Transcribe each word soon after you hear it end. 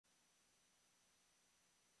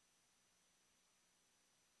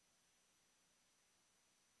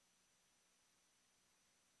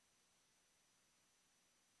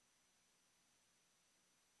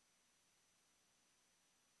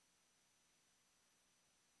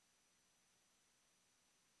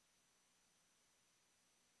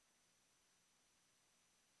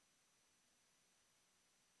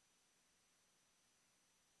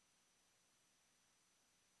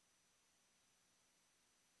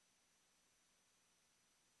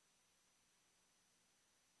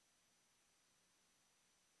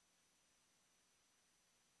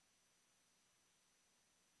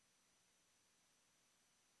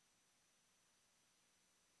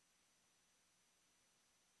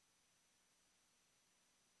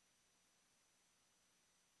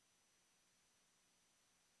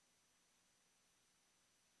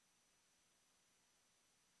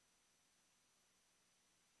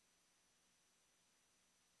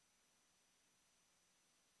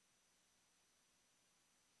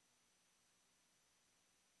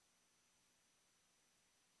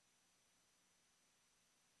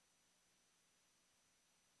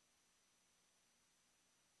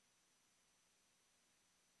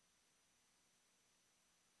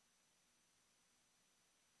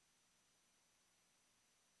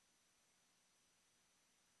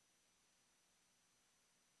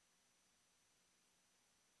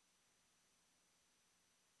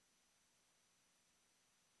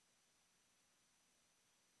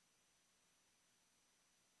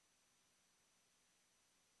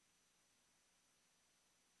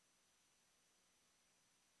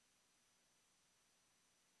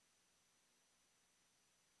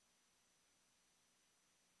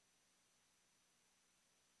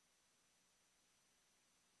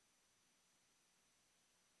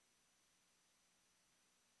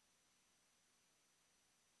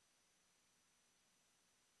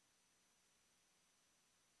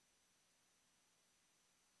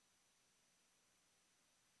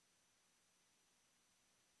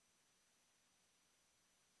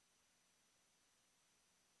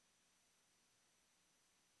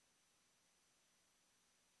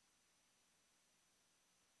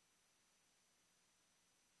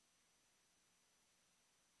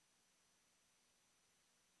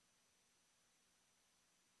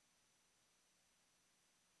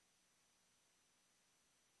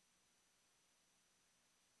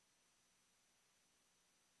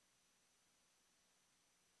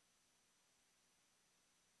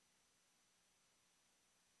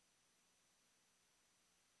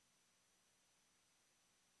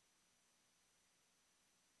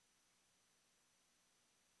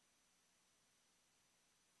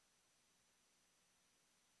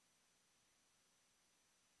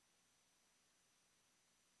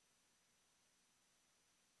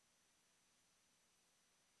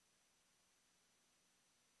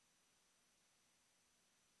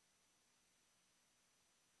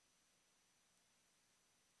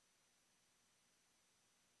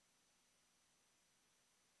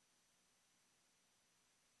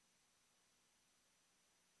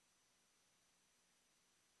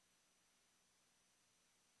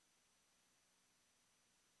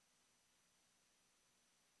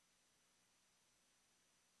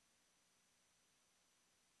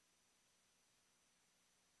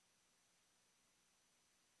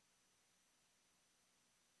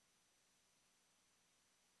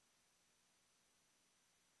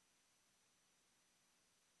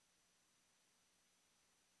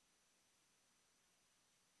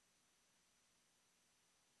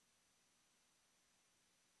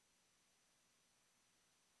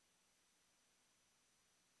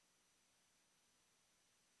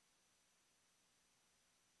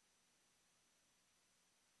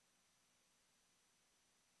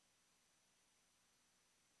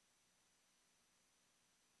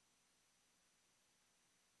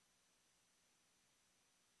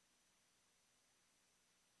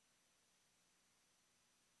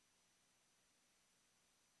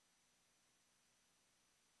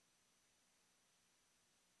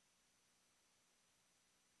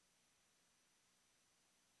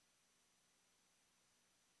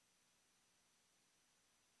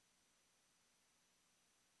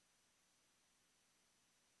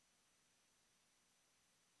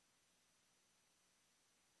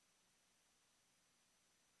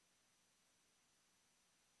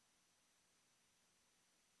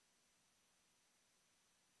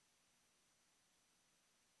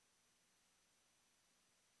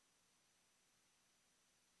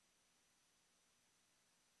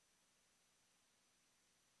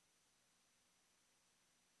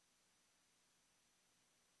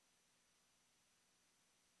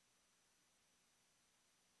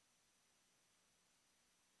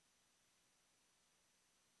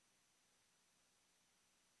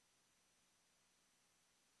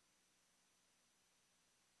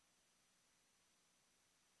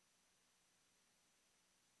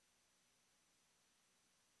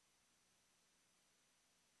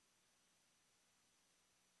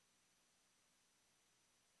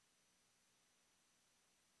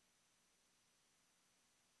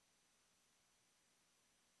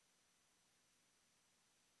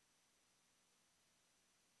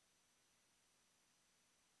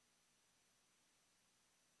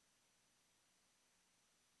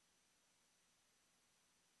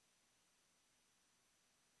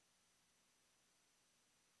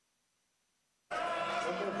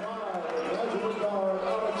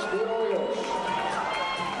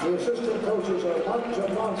The assistant coaches are Mark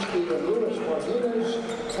Jablonski and Louis Martinez.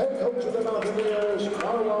 Head coach of the Mountaineers,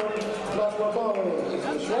 Marlon Laquabali,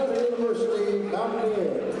 the Schreiner University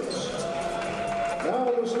Mountaineers. Now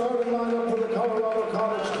the starting lineup for the Colorado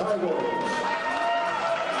College Tigers.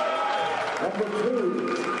 Number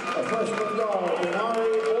 2, a freshman guard, Denari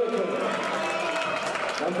Bolton.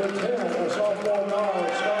 Number 10, a sophomore guard,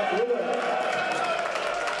 Scott Lewis.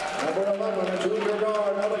 Number 11, a junior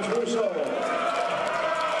guard, Alex Russo.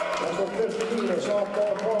 Number 15, a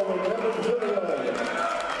sophomore forward, Kevin Filio.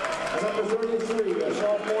 And number 33, a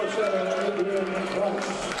sophomore center, Adrian Price.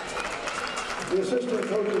 The assistant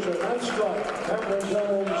coaches are Matt Struck, Cameron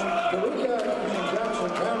Jones, Tariq Adams, and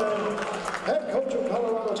Jackson Cameron. Head coach of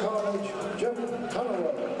Colorado College, Jim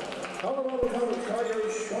Conaway. Colorado College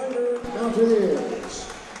Tigers, Schreiner Mountaineers.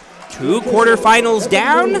 2 quarterfinals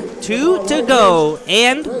down, 2 to go,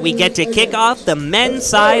 and we get to kick off the men's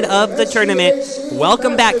side of the tournament.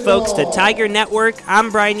 Welcome back, folks, to Tiger Network. I'm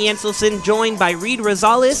Brian Yanselson, joined by Reed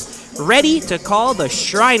Rosales, ready to call the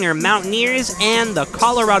Schreiner Mountaineers and the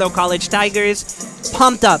Colorado College Tigers.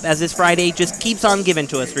 Pumped up as this Friday just keeps on giving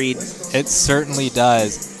to us, Reed. It certainly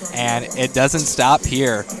does, and it doesn't stop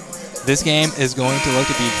here. This game is going to look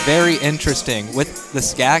to be very interesting with the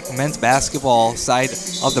SCAC men's basketball side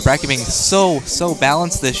of the bracket being so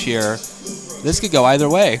balanced this year. This could go either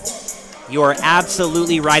way. You are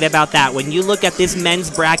absolutely right about that. When you look at this men's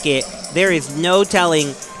bracket, there is no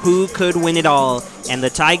telling who could win it all. And the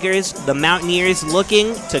Tigers, the Mountaineers,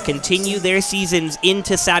 looking to continue their seasons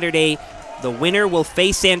into Saturday. The winner will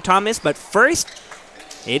face St. Thomas, but first,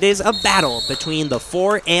 it is a battle between the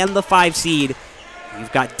 4 and the 5 seed.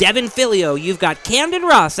 You've got Devin Filio, you've got Camden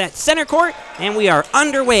Ross at center court, and we are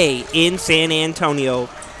underway in San Antonio.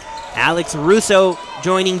 Alex Russo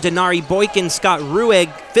joining Denari Boykin, Scott Rueg,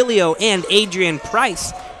 Filio, and Adrian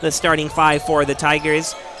Price, the starting 5 for the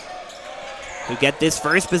Tigers, who get this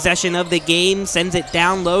first possession of the game, sends it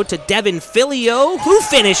down low to Devin Filio, who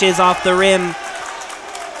finishes off the rim.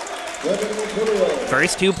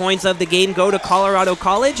 First 2 points of the game go to Colorado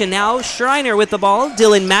College, and now Schreiner with the ball.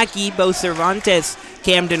 Dylan Mackey, Bo Cervantes,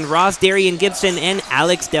 Camden Ross, Darian Gibson, and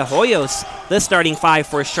Alex De Hoyos, the starting 5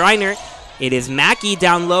 for Schreiner. It is Mackey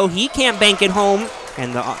down low. He can't bank it home,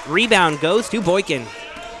 and the rebound goes to Boykin.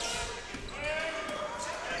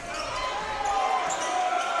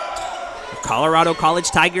 Colorado College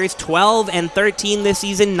Tigers 12-13 this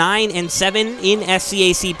season, 9-7 in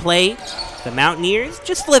SCAC play. The Mountaineers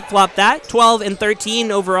just flip-flop that, 12-13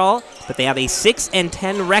 overall, but they have a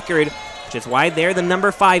 6-10 record, which is why they're the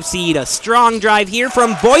number 5 seed. A strong drive here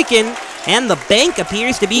from Boykin, and the bank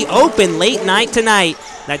appears to be open late night tonight.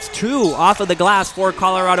 That's 2 off of the glass for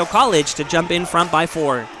Colorado College to jump in front by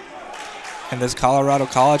 4. And this Colorado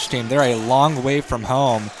College team, they're a long way from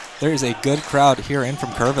home. There is a good crowd here in from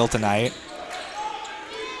Kerrville tonight.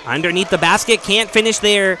 Underneath the basket, can't finish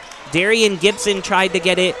there. Darian Gibson tried to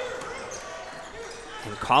get it.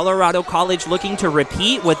 And Colorado College looking to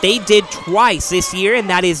repeat what they did twice this year, and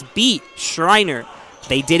that is beat Schreiner.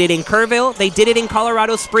 They did it in Kerrville. They did it in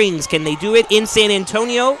Colorado Springs. Can they do it in San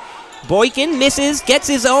Antonio? Boykin misses, gets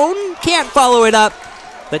his own, can't follow it up.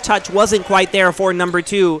 The touch wasn't quite there for number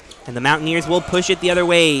 2, and the Mountaineers will push it the other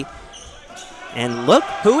way. And look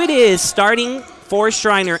who it is starting for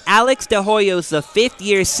Schreiner. Alex De Hoyos, the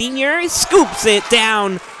 5th-year senior, scoops it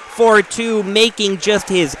down for 2, making just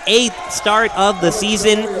his 8th start of the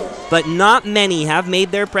season. But not many have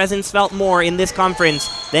made their presence felt more in this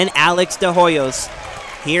conference than Alex De Hoyos.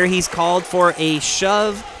 Here he's called for a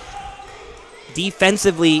shove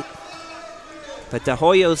defensively. But De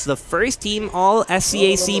Hoyos, the first-team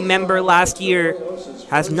All-SCAC member last year,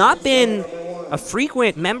 has not been a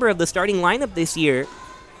frequent member of the starting lineup this year.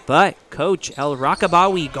 But Coach El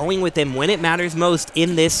Rakabawi going with him when it matters most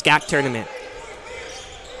in this SCAC tournament.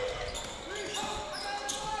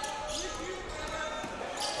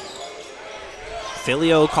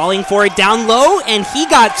 Filio calling for it down low, and he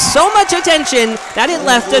got so much attention that it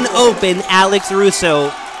left an open Alex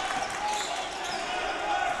Russo.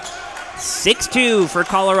 6-2 for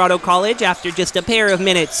Colorado College after just a pair of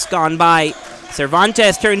minutes gone by.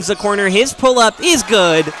 Cervantes turns the corner. His pull-up is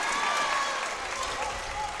good.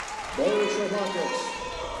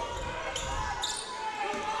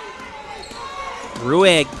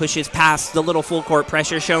 Rueg pushes past the little full-court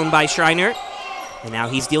pressure shown by Schreiner. And now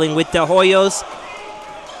he's dealing with De Hoyos,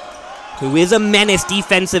 who is a menace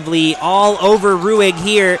defensively, all over Rueg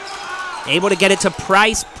here. Able to get it to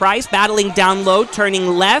Price. Price battling down low, turning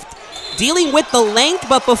left, dealing with the length,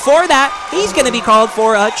 but before that, he's going to be called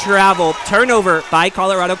for a travel. Turnover by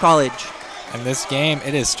Colorado College. And this game,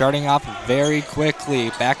 it is starting off very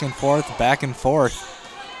quickly, back and forth, back and forth.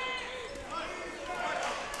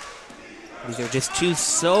 These are just two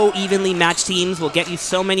so evenly matched teams. We'll get you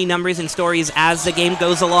so many numbers and stories as the game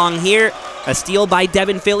goes along here. A steal by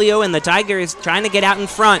Devin Filio, and the Tigers trying to get out in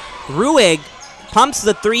front. Ruig pumps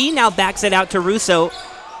the three, now backs it out to Russo.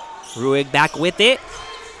 Ruig back with it.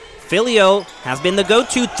 Filio has been the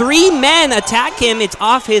go-to. 3 men attack him. It's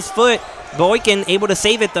off his foot. Boykin able to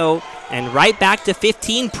save it, though. And right back to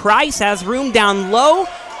 15. Price has room down low,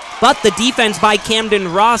 but the defense by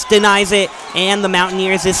Camden Ross denies it, and the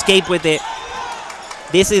Mountaineers escape with it.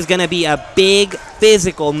 This is going to be a big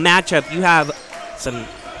physical matchup. You have some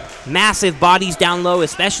massive bodies down low,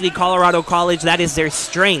 especially Colorado College. That is their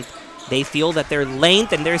strength. They feel that their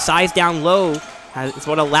length and their size down low is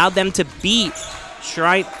what allowed them to beat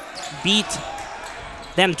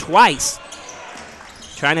them twice.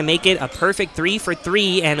 Trying to make it a perfect 3 for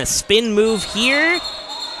 3, and a spin move here.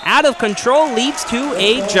 Out of control, leads to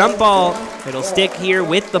a jump ball. It'll stick here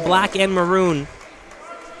with the black and maroon.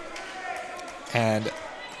 And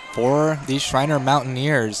for these Schreiner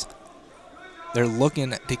Mountaineers, they're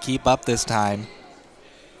looking to keep up this time.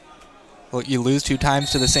 Well, you lose 2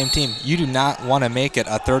 times to the same team. You do not want to make it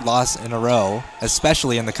a 3rd loss in a row,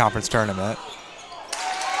 especially in the conference tournament.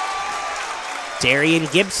 Darian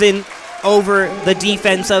Gibson over the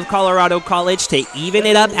defense of Colorado College to even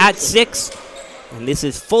it up at 6. And this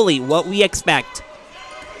is fully what we expect.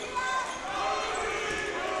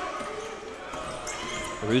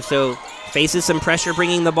 Russo faces some pressure,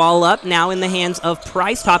 bringing the ball up. Now in the hands of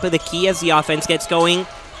Price, top of the key as the offense gets going.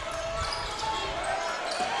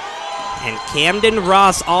 And Camden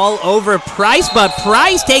Ross all over Price, but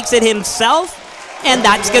Price takes it himself. And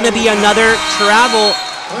that's going to be another travel.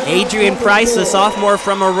 Adrian Price, the sophomore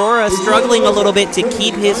from Aurora, struggling a little bit to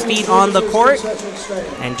keep his feet on the court.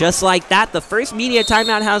 And just like that, the first media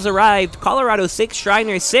timeout has arrived. Colorado 6,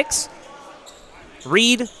 Schreiner 6.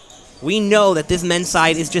 Reed, we know that this men's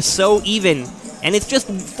side is just so even. And it's just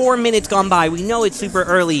 4 minutes gone by. We know it's super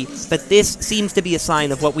early, but this seems to be a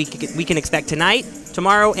sign of what we can expect tonight,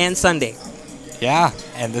 tomorrow, and Sunday. Yeah,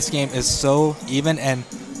 and this game is so even, and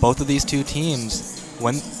both of these two teams,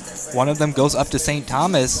 when one of them goes up to St.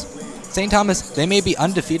 Thomas, they may be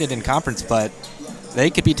undefeated in conference, but they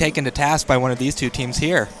could be taken to task by one of these two teams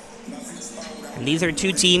here. And these are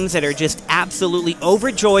two teams that are just absolutely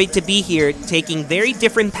overjoyed to be here, taking very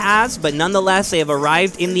different paths, but nonetheless, they have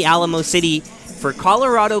arrived in the Alamo City. For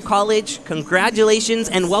Colorado College, congratulations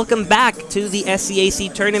and welcome back to the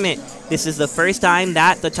SCAC tournament. This is the first time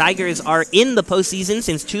that the Tigers are in the postseason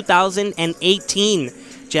since 2018.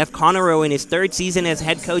 Jeff Connerow in his 3rd season as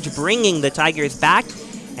head coach, bringing the Tigers back,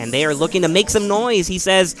 and they are looking to make some noise. He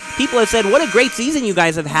says, people have said, what a great season you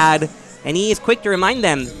guys have had, and he is quick to remind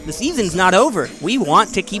them, the season's not over. We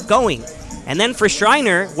want to keep going. And then for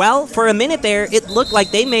Schreiner, well, for a minute there, it looked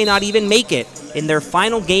like they may not even make it. In their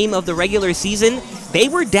final game of the regular season, they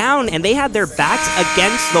were down, and they had their backs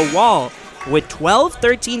against the wall. With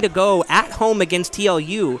 12:13 to go at home against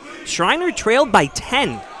TLU, Schreiner trailed by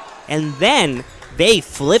 10, and then they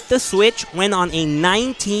flipped the switch, went on a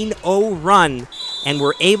 19-0 run, and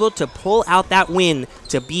were able to pull out that win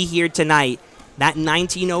to be here tonight. That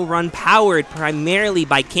 19-0 run powered primarily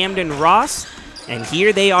by Camden Ross, and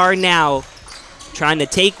here they are now trying to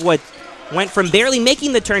take what went from barely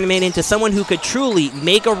making the tournament into someone who could truly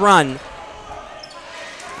make a run.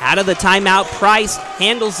 Out of the timeout, Price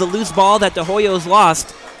handles the loose ball that the Hoyos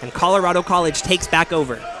lost, and Colorado College takes back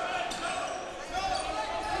over.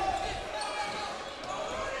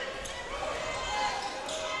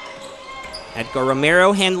 Edgar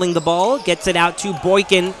Romero handling the ball, gets it out to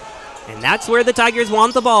Boykin, and that's where the Tigers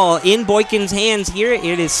want the ball. In Boykin's hands here,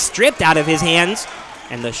 it is stripped out of his hands,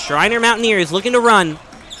 and the Schreiner Mountaineers looking to run.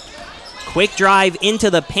 Quick drive into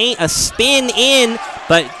the paint, a spin in,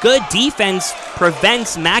 but good defense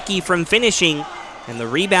prevents Mackey from finishing, and the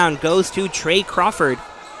rebound goes to Trey Crawford.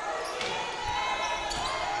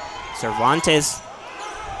 Cervantes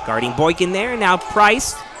guarding Boykin there, now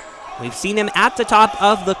Price. We've seen him at the top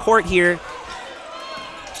of the court here,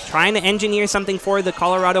 trying to engineer something for the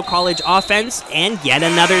Colorado College offense, and yet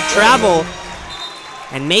another travel.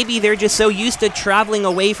 And maybe they're just so used to traveling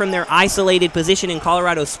away from their isolated position in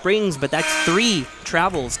Colorado Springs, but that's 3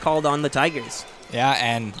 travels called on the Tigers. Yeah,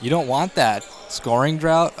 and you don't want that. Scoring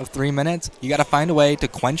drought of 3 minutes, you got to find a way to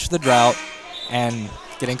quench the drought, and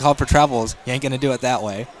getting called for travels, you ain't going to do it that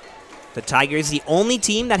way. The Tigers, the only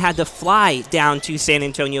team that had to fly down to San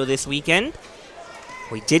Antonio this weekend.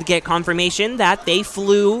 We did get confirmation that they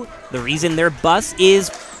flew. The reason their bus is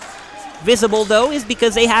visible, though, is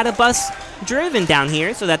because they had a bus driven down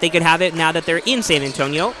here so that they could have it now that they're in San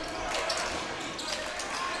Antonio.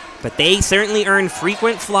 But they certainly earn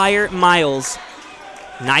frequent flyer miles.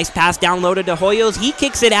 Nice pass down low to De Hoyos. He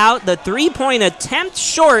kicks it out. The three-point attempt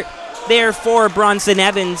short there for Bronson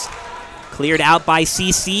Evans. Cleared out by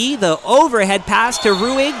CC. The overhead pass to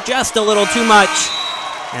Ruig, just a little too much.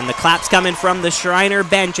 And the claps coming from the Schreiner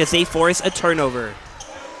bench as they force a turnover.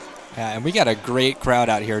 Yeah, and we got a great crowd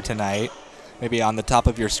out here tonight. Maybe on the top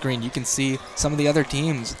of your screen, you can see some of the other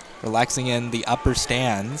teams relaxing in the upper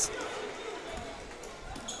stands.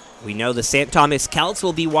 We know the St. Thomas Celts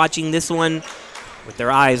will be watching this one with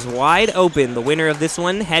their eyes wide open. The winner of this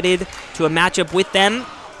one headed to a matchup with them.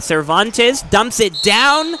 Cervantes dumps it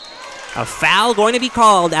down. A foul going to be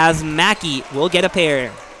called as Mackey will get a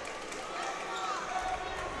pair.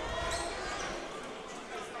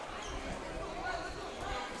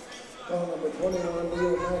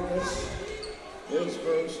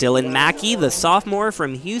 Dylan Mackey, the sophomore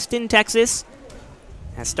from Houston, Texas,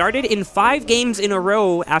 has started in 5 games in a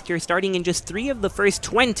row after starting in just 3 of the first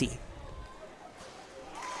 20.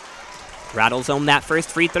 Rattles home that first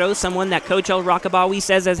free throw, someone that Coach El Rockabawi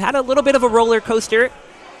says has had a little bit of a roller coaster.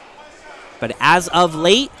 But as of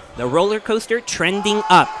late, the roller coaster trending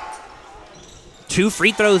up. 2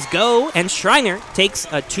 free throws go, and Schreiner takes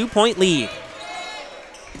a 2-point lead.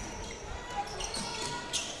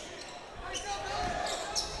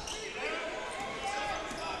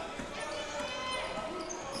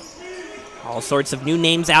 All sorts of new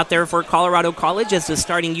names out there for Colorado College as the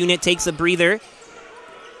starting unit takes a breather.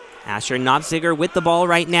 Asher Nopziger with the ball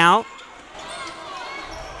right now.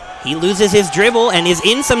 He loses his dribble and is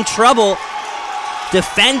in some trouble.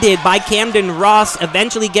 Defended by Camden Ross.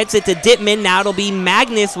 Eventually gets it to Dittman. Now it'll be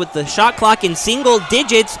Magnus with the shot clock in single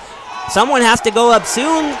digits. Someone has to go up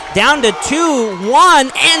soon. Down to 2-1,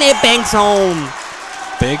 and it banks home.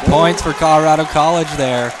 Big points for Colorado College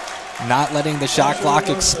there. Not letting the shot clock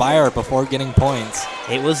expire before getting points.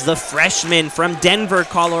 It was the freshman from Denver,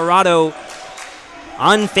 Colorado,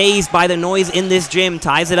 unfazed by the noise in this gym,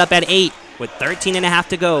 ties it up at 8 with 13.5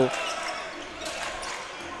 to go.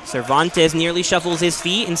 Cervantes nearly shuffles his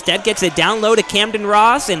feet, instead gets it down low to Camden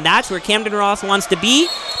Ross, and that's where Camden Ross wants to be,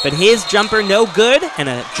 but his jumper no good, and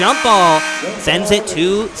a jump ball sends it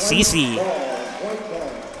to CC.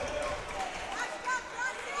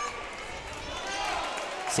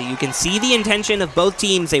 So you can see the intention of both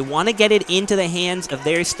teams. They want to get it into the hands of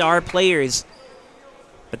their star players.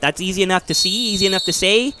 But that's easy enough to see, easy enough to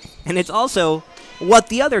say, and it's also what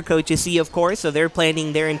the other coaches see, of course, so they're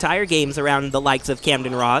planning their entire games around the likes of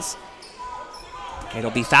Camden Ross.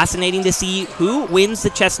 It'll be fascinating to see who wins the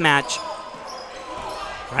chess match.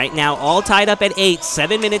 Right now, all tied up at 8,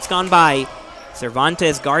 7 minutes gone by.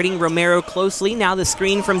 Cervantes guarding Romero closely. Now the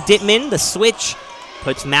screen from Dittman, the switch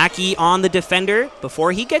puts Mackey on the defender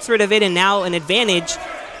before he gets rid of it, and now an advantage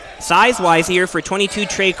size-wise here for 22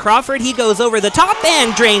 Trey Crawford. He goes over the top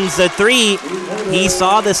and drains the 3. He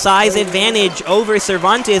saw the size advantage over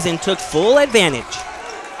Cervantes and took full advantage.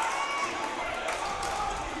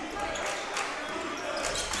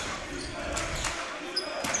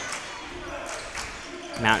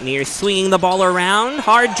 Mountaineers swinging the ball around.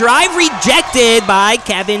 Hard drive rejected by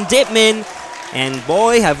Kevin Dittman. And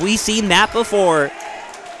boy, have we seen that before.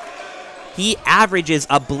 He averages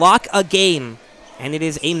a block a game, and it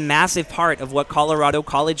is a massive part of what Colorado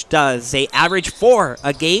College does. They average 4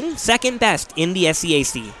 a game, second best in the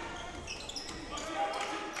SCAC.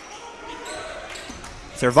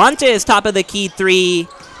 Cervantes, top of the key 3,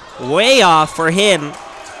 way off for him.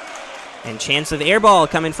 And chance of air ball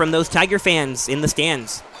coming from those Tiger fans in the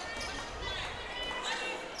stands.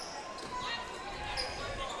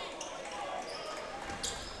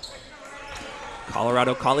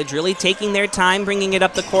 Colorado College really taking their time, bringing it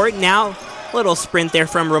up the court. Now, a little sprint there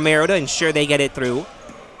from Romero to ensure they get it through.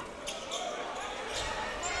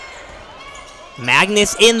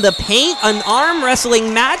 Magnus in the paint. An arm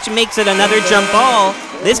wrestling match makes it another jump ball.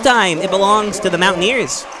 This time, it belongs to the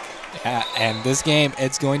Mountaineers. Yeah, and this game,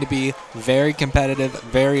 it's going to be very competitive,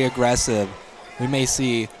 very aggressive. We may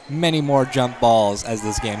see many more jump balls as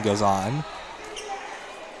this game goes on.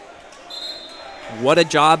 What a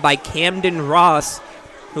job by Camden Ross,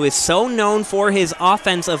 who is so known for his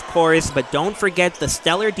offense, of course, but don't forget the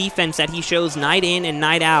stellar defense that he shows night in and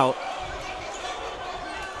night out.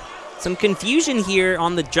 Some confusion here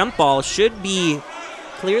on the jump ball. Should be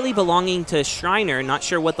clearly belonging to Schreiner. Not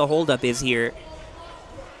sure what the holdup is here.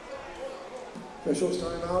 Officials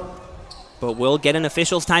timeout. But we'll get an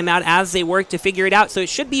officials timeout as they work to figure it out. So it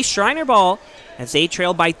should be Schreiner ball as they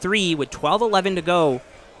trail by 3 with 12:11 to go.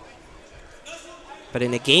 But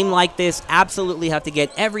in a game like this, absolutely have to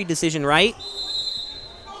get every decision right.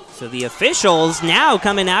 So the officials now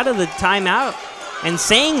coming out of the timeout and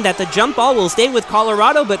saying that the jump ball will stay with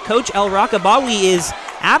Colorado, but Coach El Rockabawi is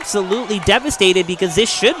absolutely devastated because this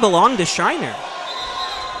should belong to Schreiner.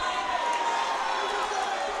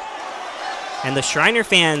 And the Schreiner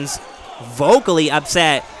fans vocally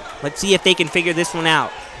upset. Let's see if they can figure this one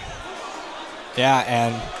out. Yeah,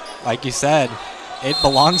 and like you said, it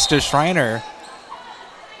belongs to Schreiner.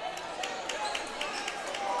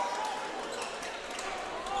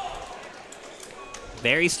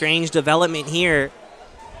 Very strange development here.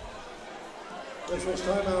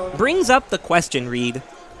 Brings up the question, Reed.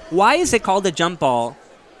 Why is it called a jump ball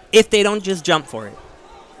if they don't just jump for it?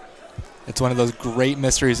 It's one of those great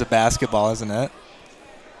mysteries of basketball, isn't it?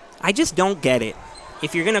 I just don't get it.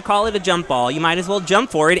 If you're going to call it a jump ball, you might as well jump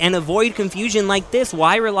for it and avoid confusion like this.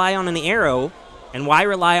 Why rely on an arrow, and why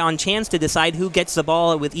rely on chance to decide who gets the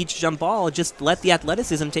ball with each jump ball? Just let the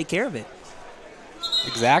athleticism take care of it.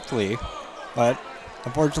 Exactly. But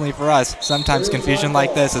unfortunately for us, sometimes confusion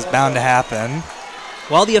like this is bound to happen.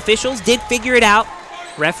 Well, the officials did figure it out.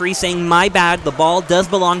 Referee saying, my bad, the ball does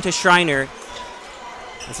belong to Schreiner.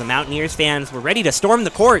 As the Mountaineers fans were ready to storm the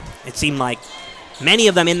court, it seemed like. Many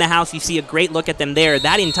of them in the house, you see a great look at them there.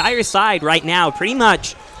 That entire side right now pretty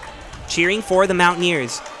much cheering for the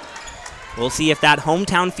Mountaineers. We'll see if that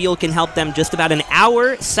hometown field can help them just about an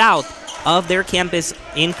hour south of their campus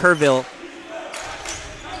in Kerrville.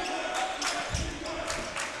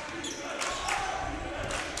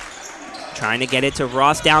 Trying to get it to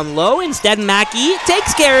Ross down low. Instead, Mackey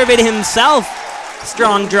takes care of it himself.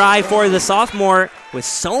 Strong drive for the sophomore. With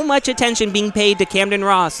so much attention being paid to Camden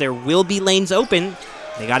Ross, there will be lanes open.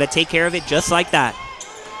 They got to take care of it just like that.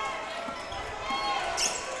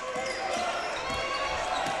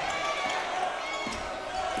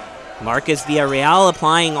 Marcus Villarreal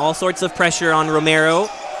applying all sorts of pressure on Romero.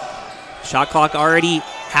 Shot clock already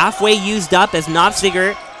halfway used up as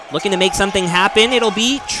Nofziger looking to make something happen. It'll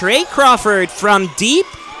be Trey Crawford from deep.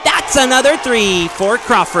 That's another three for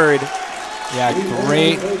Crawford. Yeah,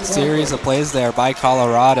 great series of plays there by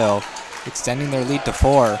Colorado, extending their lead to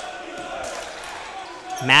 4.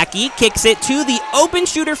 Mackey kicks it to the open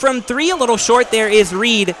shooter from 3. A little short there is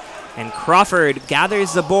Reed. And Crawford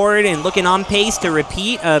gathers the board and looking on pace to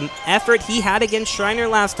repeat an effort he had against Schreiner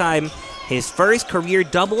last time. His first career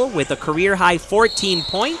double with a career-high 14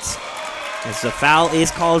 points. As the foul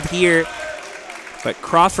is called here. But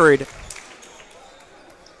Crawford,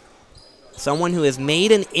 someone who has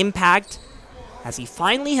made an impact as he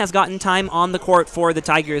finally has gotten time on the court for the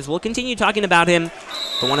Tigers. We'll continue talking about him,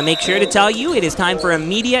 but want to make sure to tell you it is time for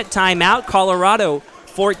immediate timeout. Colorado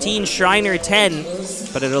 14, Schreiner 10,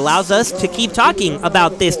 but it allows us to keep talking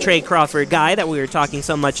about this Trey Crawford guy that we were talking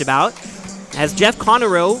so much about. As Jeff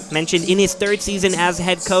Connerow mentioned in his 3rd season as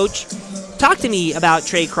head coach, talked to me about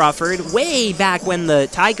Trey Crawford way back when the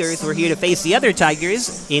Tigers were here to face the other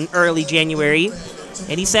Tigers in early January,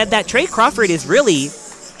 and he said that Trey Crawford is really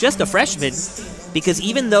just a freshman, because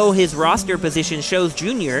even though his roster position shows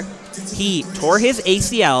junior, he tore his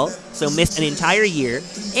ACL, so missed an entire year,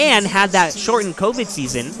 and had that shortened COVID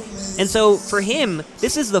season. And so for him,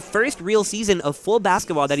 this is the first real season of full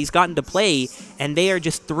basketball that he's gotten to play, and they are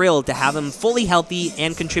just thrilled to have him fully healthy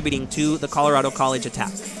and contributing to the Colorado College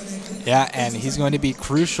attack. Yeah, and he's going to be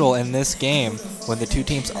crucial in this game when the two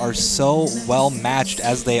teams are so well matched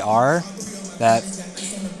as they are, that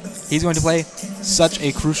he's going to play such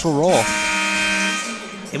a crucial role.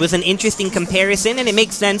 It was an interesting comparison, and it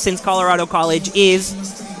makes sense since Colorado College is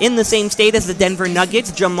in the same state as the Denver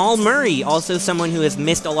Nuggets. Jamal Murray, also someone who has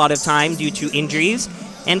missed a lot of time due to injuries.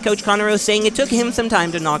 And Coach Connerow saying it took him some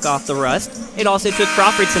time to knock off the rust. It also took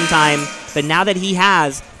Crawford some time, but now that he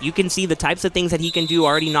has, you can see the types of things that he can do,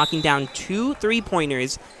 already knocking down 2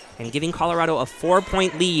 3-pointers and giving Colorado a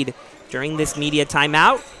 4-point lead during this media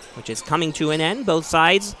timeout, which is coming to an end. Both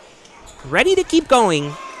sides ready to keep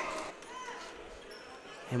going.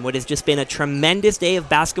 And what has just been a tremendous day of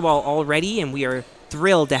basketball already, and we are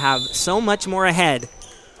thrilled to have so much more ahead.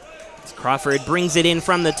 As Crawford brings it in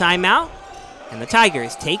from the timeout, and the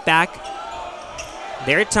Tigers take back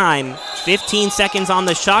their time. 15 seconds on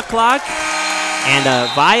the shot clock, and a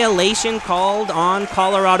violation called on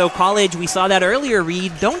Colorado College. We saw that earlier,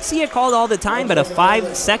 Reed. Don't see it called all the time, but a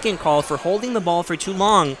 5-second call for holding the ball for too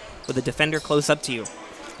long with a defender close up to you.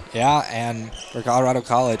 Yeah, and for Colorado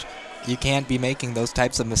College, you can't be making those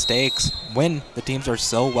types of mistakes when the teams are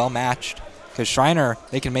so well matched. Because Schreiner,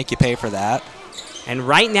 they can make you pay for that. And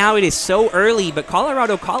right now it is so early, but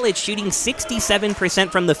Colorado College shooting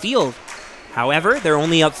 67% from the field. However, they're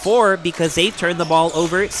only up 4 because they've turned the ball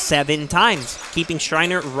over 7 times, keeping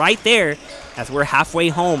Schreiner right there as we're halfway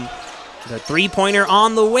home. The 3-pointer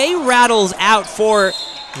on the way rattles out for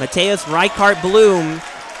Mateus Reichardt Bloom,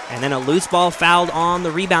 and then a loose ball fouled on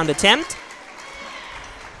the rebound attempt.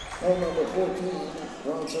 Foul number 14,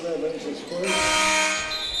 Bronson Evans is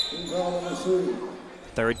first. Team foul number 3.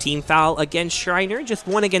 Third team foul against Schreiner, just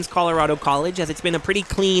one against Colorado College, as it's been a pretty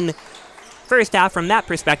clean first half from that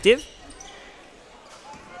perspective.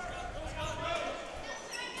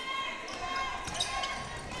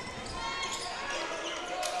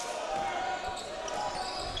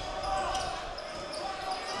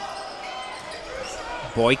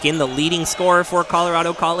 Boykin, the leading scorer for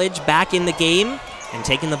Colorado College, back in the game and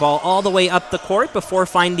taking the ball all the way up the court before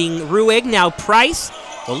finding Ruig. Now Price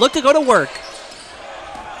will look to go to work.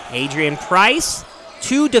 Adrian Price,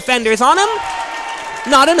 2 defenders on him.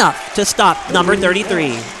 Not enough to stop number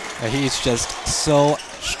 33. He's just so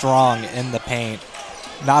strong in the paint.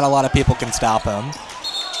 Not a lot of people can stop him.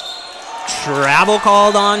 Travel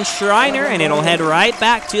called on Schreiner, and it'll head right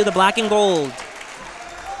back to the black and gold.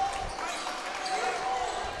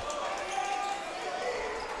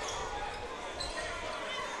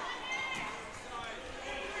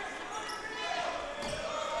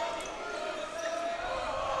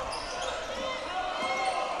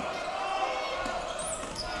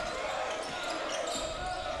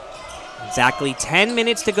 Exactly 10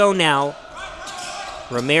 minutes to go now.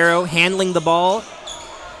 Romero handling the ball.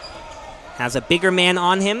 Has a bigger man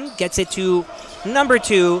on him. Gets it to number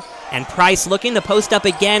 2. And Price looking to post up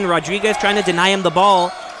again. Rodriguez trying to deny him the ball.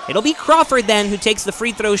 It'll be Crawford then who takes the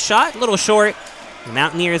free throw shot. A little short. The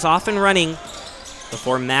Mountaineers off and running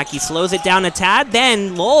before Mackey slows it down a tad.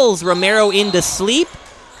 Then lulls Romero into sleep.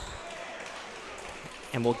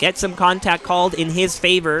 And we'll get some contact called in his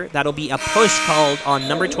favor. That'll be a push called on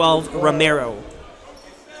number 12, Romero.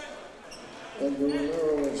 And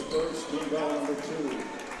Romero is first, team foul number 2.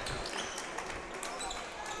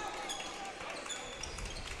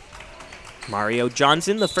 Mario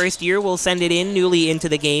Johnson, the first year, will send it in newly into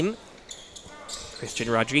the game. Christian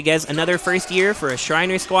Rodriguez, another first year for a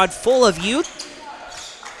Schreiner squad full of youth.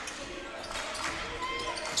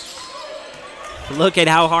 Look at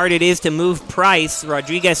how hard it is to move Price.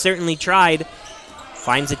 Rodriguez certainly tried.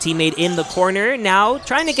 Finds a teammate in the corner. Now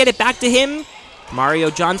trying to get it back to him. Mario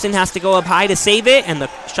Johnson has to go up high to save it, and the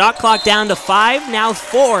shot clock down to 5, now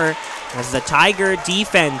 4, as the Tiger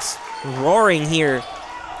defense roaring here.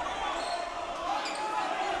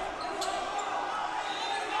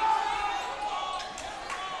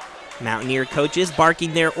 Mountaineer coaches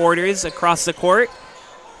barking their orders across the court,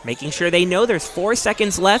 making sure they know there's 4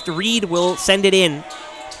 seconds left. Reed will send it in.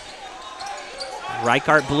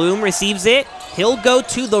 Reichart Bloom receives it. He'll go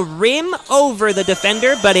to the rim over the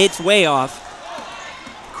defender, but it's way off.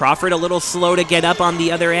 Crawford a little slow to get up on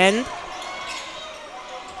the other end.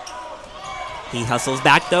 He hustles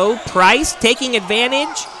back though. Price taking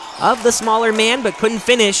advantage of the smaller man, but couldn't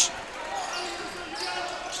finish.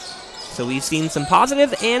 So we've seen some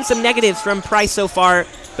positive and some negatives from Price so far,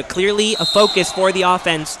 but clearly a focus for the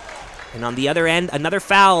offense. And on the other end, another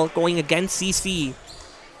foul going against CC.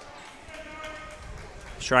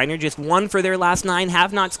 Schreiner just 1 for their last 9,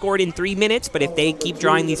 have not scored in 3 minutes, but if they keep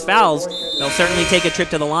drawing these fouls, they'll certainly take a trip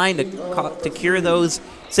to the line to cure those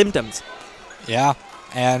symptoms. Yeah,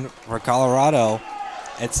 and for Colorado,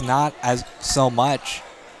 it's not as so much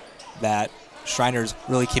that Schreiner's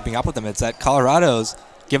really keeping up with them. It's that Colorado's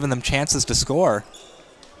giving them chances to score.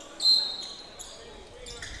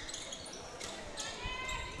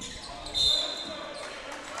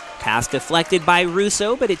 Pass deflected by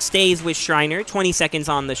Russo, but it stays with Schreiner. 20 seconds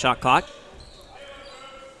on the shot clock.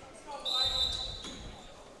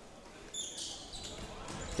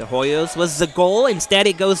 De Hoyos was the goal. Instead,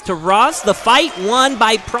 it goes to Ross. The fight won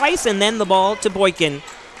by Price, and then the ball to Boykin.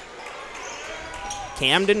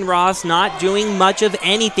 Camden Ross not doing much of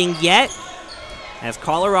anything yet, as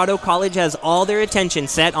Colorado College has all their attention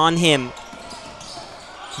set on him.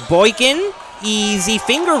 Boykin, easy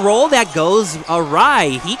finger roll that goes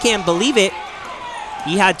awry. He can't believe it.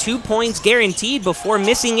 He had 2 points guaranteed before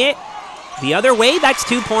missing it. The other way, that's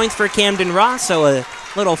 2 points for Camden Ross, so a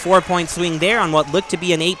little 4-point swing there on what looked to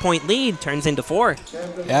be an 8-point lead turns into 4.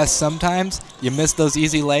 Yes, sometimes you miss those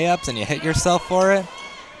easy layups and you hit yourself for it,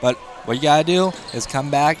 but what you gotta do is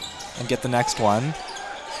come back and get the next one.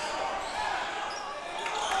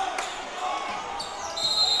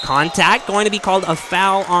 Contact going to be called a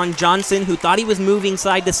foul on Johnson, who thought he was moving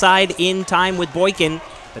side to side in time with Boykin,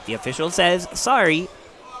 but the official says, sorry,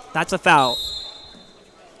 that's a foul.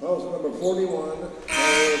 Foul number 41,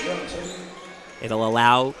 Mario Johnson. It'll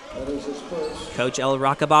allow That is his first. Coach El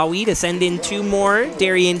Rakabawi to send in 2 more,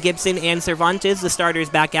 Darian Gibson and Cervantes, the starters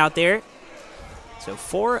back out there. So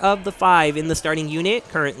 4 of the 5 in the starting unit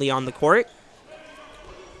currently on the court.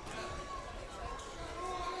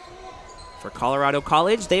 For Colorado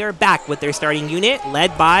College, they are back with their starting unit,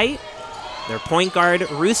 led by their point guard,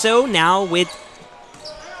 Russo, now with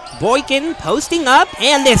Boykin posting up,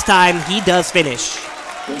 and this time he does finish.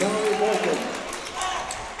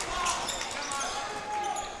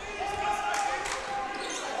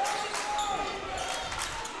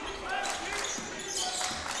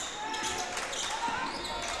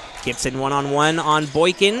 Gibson one-on-one on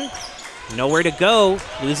Boykin. Nowhere to go.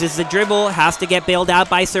 Loses the dribble. Has to get bailed out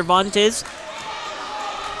by Cervantes.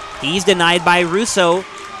 He's denied by Russo.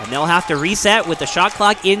 And they'll have to reset with the shot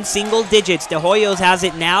clock in single digits. De Hoyos has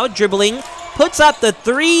it now. Dribbling. Puts up the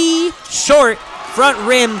three. Short. Front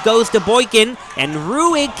rim goes to Boykin. And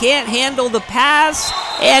Ruig can't handle the pass.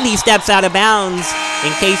 And he steps out of bounds.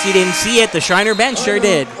 In case you didn't see it, the Schreiner bench sure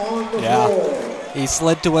did. Yeah. He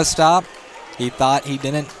slid to a stop. He thought he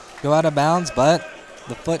didn't go out of bounds, but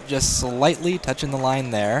the foot just slightly touching the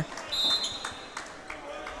line there.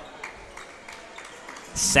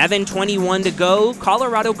 7:21 to go.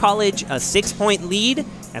 Colorado College a 6-point lead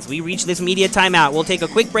as we reach this media timeout. We'll take a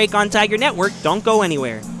quick break on Tiger Network. Don't go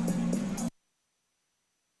anywhere.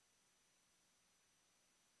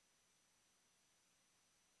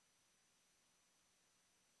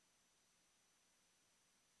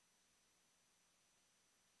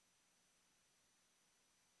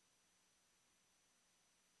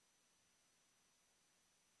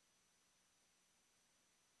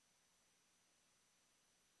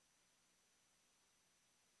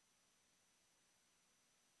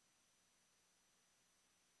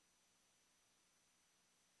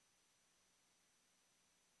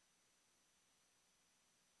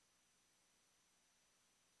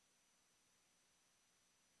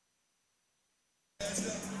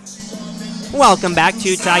 Welcome back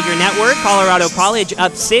to Tiger Network. Colorado College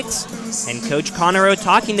up 6, and Coach Conero,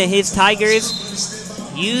 talking to his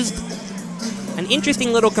Tigers, used an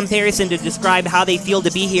interesting little comparison to describe how they feel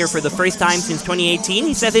to be here for the first time since 2018.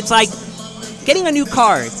 He says it's like getting a new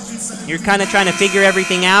car. You're kind of trying to figure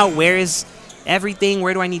everything out. Where is everything?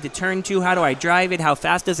 Where do I need to turn to? How do I drive it? How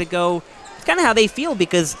fast does it go? It's kind of how they feel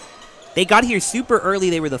because they got here super early.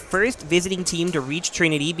 They were the first visiting team to reach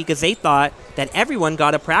Trinity because they thought that everyone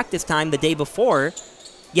got a practice time the day before,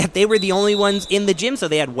 yet they were the only ones in the gym. So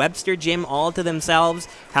they had Webster Gym all to themselves,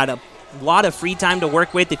 had a lot of free time to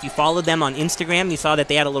work with. If you followed them on Instagram, you saw that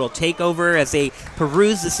they had a little takeover as they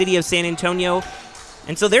perused the city of San Antonio.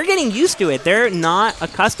 And so they're getting used to it. They're not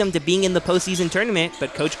accustomed to being in the postseason tournament,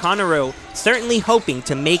 but Coach Conero certainly hoping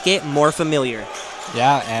to make it more familiar.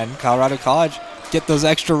 Yeah, and Colorado College get those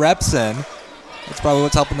extra reps in. That's probably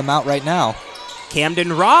what's helping them out right now.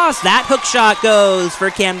 Camden Ross, that hook shot goes for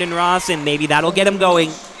Camden Ross, and maybe that'll get him going.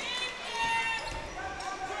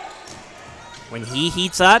 When he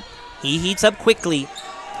heats up quickly.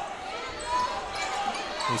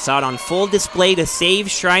 We saw it on full display to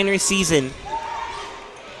save Schreiner's season.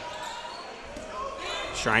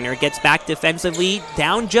 Schreiner gets back defensively,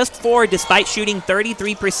 down just 4 despite shooting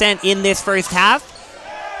 33% in this first half.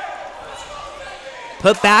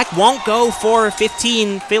 Put back, won't go for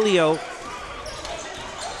 15, Filio.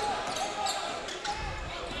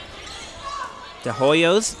 De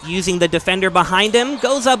Hoyos using the defender behind him,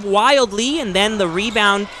 goes up wildly, and then the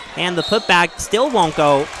rebound and the putback still won't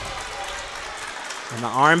go. And the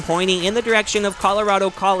arm pointing in the direction of Colorado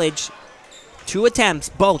College. 2 attempts,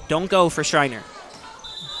 both don't go for Schreiner.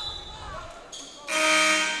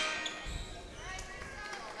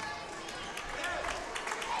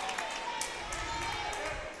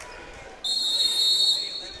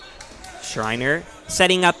 Schreiner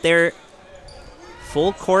setting up their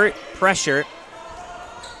full court pressure.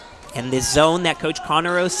 And this zone that Coach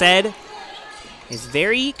Conero said is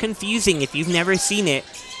very confusing if you've never seen it.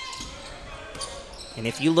 And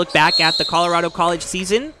if you look back at the Colorado College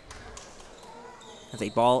season, as a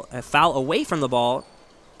foul away from the ball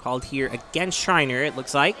called here against Schreiner, it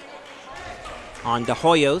looks like, on De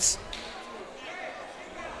Hoyos.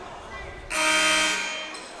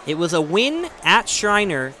 It was a win at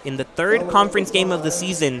Schreiner in the 3rd conference game of the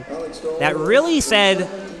season that really said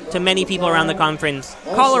to many people around the conference,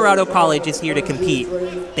 Colorado College is here to compete.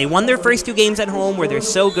 They won their first 2 games at home where they're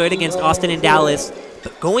so good against Austin and Dallas,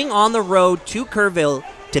 but going on the road to Kerrville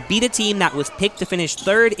to beat a team that was picked to finish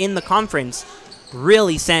 3rd in the conference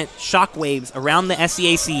really sent shockwaves around the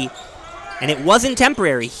SCAC. And it wasn't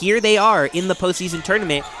temporary. Here they are in the postseason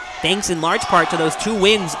tournament, thanks in large part to those 2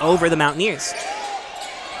 wins over the Mountaineers.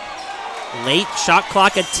 Late shot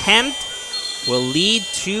clock attempt will lead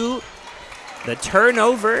to the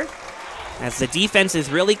turnover as the defense is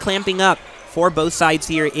really clamping up for both sides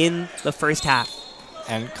here in the first half.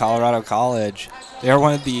 And Colorado College, they're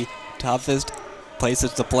one of the toughest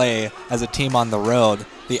places to play as a team on the road.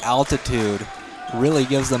 The altitude really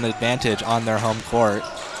gives them an advantage on their home court.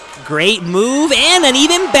 Great move and an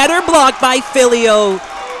even better block by Filio.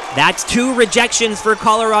 That's 2 rejections for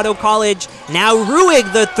Colorado College. Now Ruig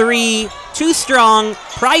the 3, too strong.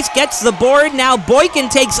 Price gets the board. Now Boykin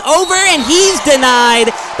takes over and he's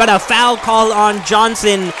denied, but a foul call on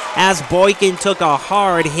Johnson as Boykin took a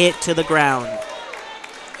hard hit to the ground.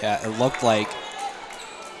 Yeah, it looked like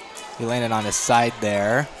he landed on his side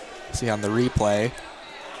there. See on the replay.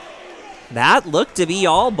 That looked to be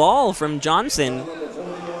all ball from Johnson.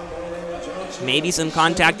 Maybe some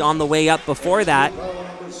contact on the way up before that.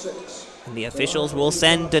 And the officials will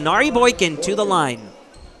send Denari Boykin to the line.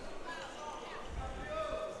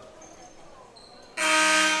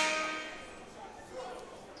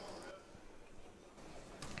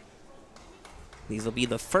 These will be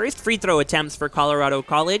the first free throw attempts for Colorado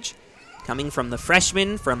College, coming from the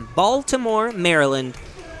freshman from Baltimore, Maryland.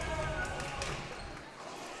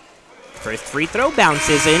 First free throw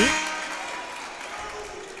bounces in.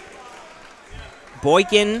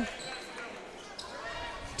 Boykin,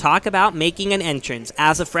 talk about making an entrance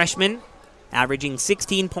as a freshman, averaging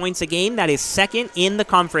 16 points a game. That is second in the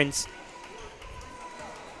conference.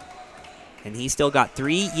 And he's still got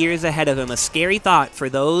 3 years ahead of him. A scary thought for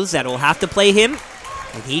those that will have to play him.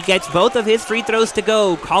 And he gets both of his free throws to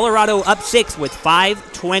go. Colorado up 6 with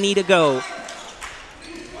 5:20 to go.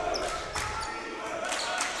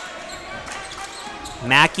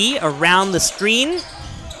 Mackey around the screen.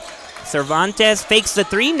 Cervantes fakes the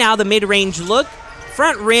 3. Now the mid-range look.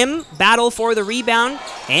 Front rim, battle for the rebound.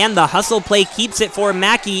 And the hustle play keeps it for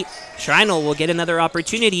Mackey. Schreiner will get another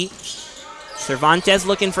opportunity. Cervantes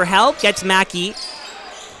looking for help, gets Mackey.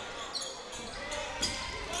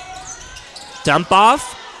 Dump off,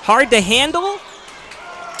 hard to handle.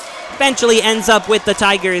 Eventually ends up with the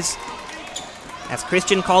Tigers. As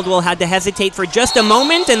Christian Caldwell had to hesitate for just a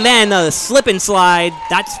moment, and then a slip and slide.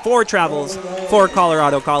 That's 4 travels for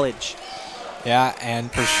Colorado College. Yeah,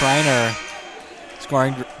 and for Schreiner,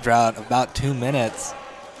 scoring drought about 2 minutes,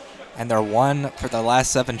 and they're 1 for the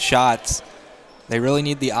last 7 shots. They really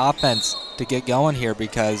need the offense to get going here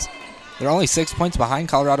because they're only 6 points behind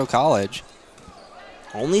Colorado College.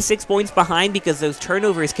 Only 6 points behind because those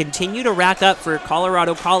turnovers continue to rack up for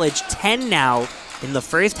Colorado College. 10 now in the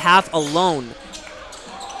first half alone.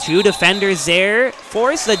 2 defenders there.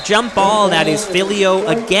 Force the jump ball. That is Filio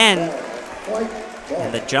again.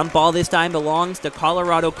 And the jump ball this time belongs to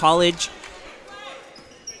Colorado College.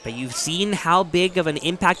 But you've seen how big of an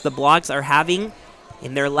impact the blocks are having.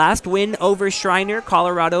 In their last win over Schreiner,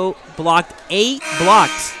 Colorado blocked 8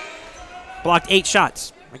 blocks. Blocked 8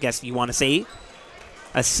 shots, I guess you want to say.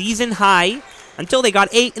 A season high until they got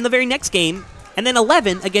 8 in the very next game. And then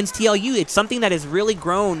 11 against TLU. It's something that has really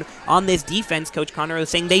grown on this defense. Coach Conroe is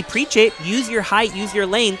saying they preach it. Use your height, use your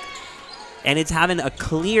length. And it's having a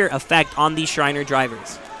clear effect on these Schreiner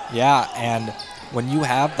drivers. Yeah, and when you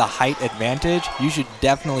have the height advantage, you should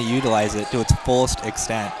definitely utilize it to its fullest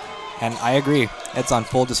extent. And I agree, it's on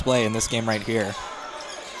full display in this game right here.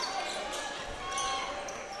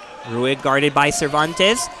 Ruig guarded by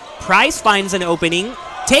Cervantes. Price finds an opening,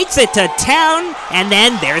 takes it to town, and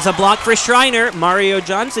then there's a block for Schreiner. Mario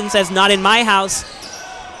Johnson says, not in my house.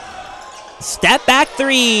 Step back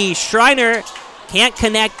 3. Schreiner can't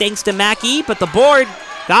connect thanks to Mackey, but the board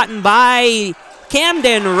gotten by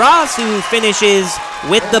Camden Ross, who finishes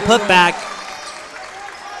with the putback.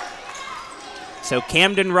 So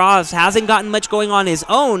Camden Ross hasn't gotten much going on his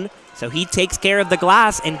own, so he takes care of the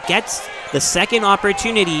glass and gets the second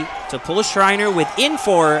opportunity to pull Schreiner within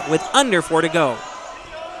 4 with under 4 to go.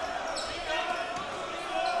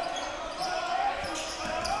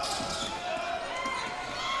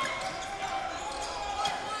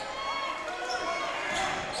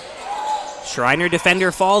 Schreiner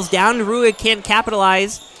defender falls down. Ruig can't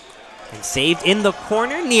capitalize. And saved in the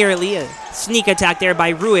corner nearly. A sneak attack there by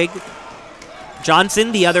Ruig.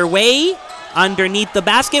 Johnson the other way. Underneath the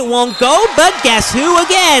basket. Won't go, but guess who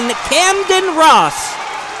again? Camden Ross.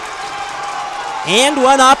 And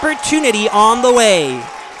one opportunity on the way.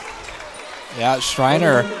 Yeah,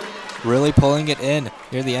 Schreiner really pulling it in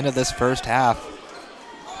near the end of this first half.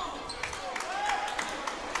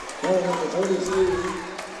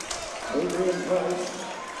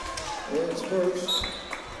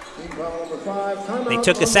 They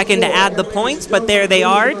took a second to add the points, but there they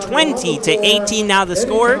are. 20-18 now the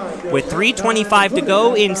score with 3:25 to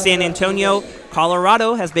go in San Antonio.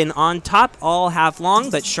 Colorado has been on top all half long,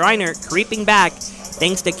 but Schreiner creeping back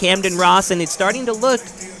thanks to Camden Ross, and it's starting to look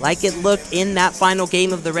like it looked in that final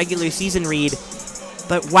game of the regular season, Reed.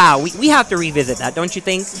 But wow, we have to revisit that, don't you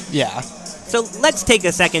think? Yeah. So let's take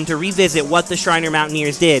a second to revisit what the Schreiner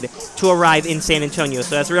Mountaineers did to arrive in San Antonio.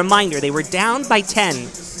 So as a reminder, they were down by 10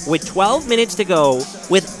 with 12 minutes to go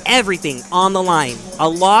with everything on the line. A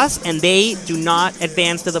loss, and they do not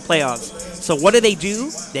advance to the playoffs. So what do?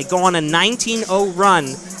 They go on a 19-0 run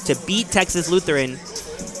to beat Texas Lutheran.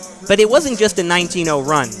 But it wasn't just a 19-0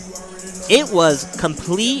 run. It was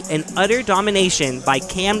complete and utter domination by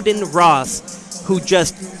Camden Ross, who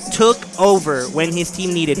just took over when his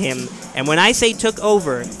team needed him. And when I say took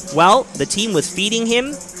over, well, the team was feeding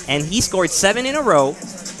him, and he scored 7 in a row,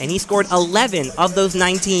 and he scored 11 of those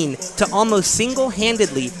 19 to almost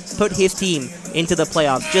single-handedly put his team into the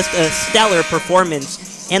playoffs. Just a stellar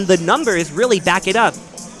performance, and the numbers really back it up.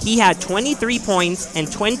 He had 23 points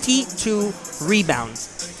and 22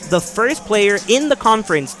 rebounds. The first player in the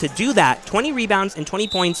conference to do that, 20 rebounds and 20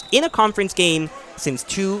 points in a conference game since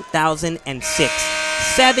 2006.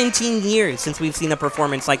 17 years since we've seen a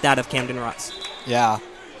performance like that of Camden Ross. Yeah,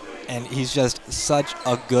 and he's just such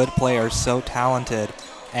a good player, so talented.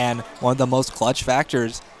 And one of the most clutch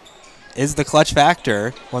factors is the clutch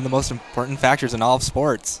factor, one of the most important factors in all of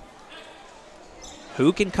sports.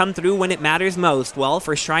 Who can come through when it matters most? Well,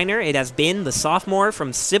 for Schreiner, it has been the sophomore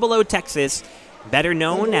from Cibolo, Texas, better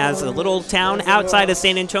known as a little town outside of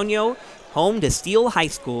San Antonio, home to Steele High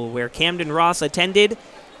School, where Camden Ross attended.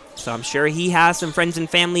 So I'm sure he has some friends and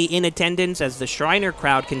family in attendance as the Schreiner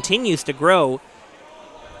crowd continues to grow.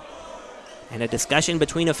 And a discussion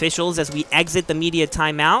between officials as we exit the media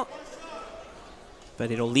timeout.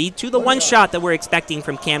 But it'll lead to the one shot that we're expecting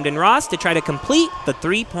from Camden Ross to try to complete the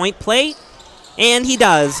three-point play. And he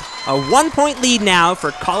does. A 1-point lead now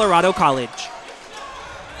for Colorado College.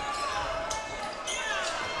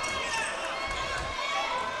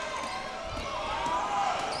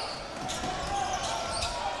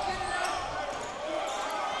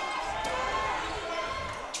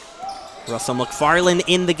 Russell McFarland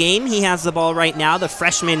in the game. He has the ball right now. The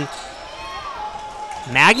freshman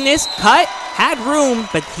Magnus cut, had room,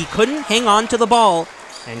 but he couldn't hang on to the ball.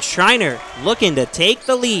 And Schreiner looking to take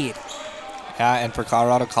the lead. Yeah, and for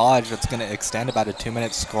Colorado College, it's going to extend about a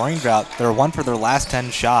 2-minute scoring drought. They're 1 for their last 10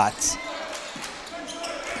 shots.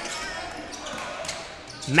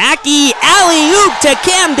 Mackey alley-oop to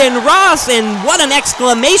Camden Ross, and what an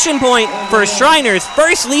exclamation point for Schreiner's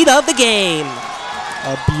first lead of the game.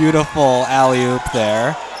 A beautiful alley-oop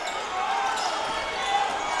there.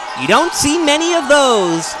 You don't see many of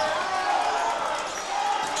those.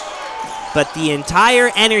 But the entire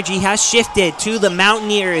energy has shifted to the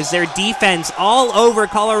Mountaineers. Their defense all over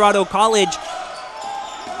Colorado College.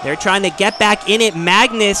 They're trying to get back in it.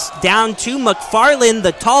 Magnus down to McFarland.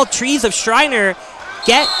 The tall trees of Schreiner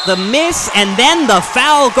get the miss, and then the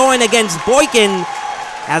foul going against Boykin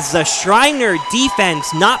as the Schreiner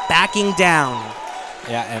defense not backing down.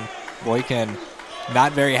 Yeah, and Boykin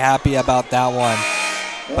not very happy about that one.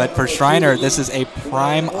 But for Schreiner, this is a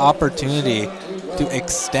prime opportunity to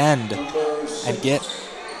extend and get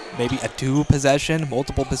maybe a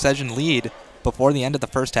multiple possession lead before the end of the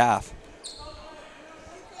first half.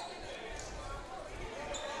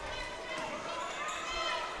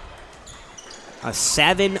 A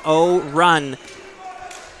 7-0 run.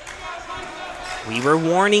 We were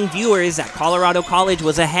warning viewers that Colorado College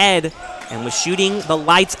was ahead and was shooting the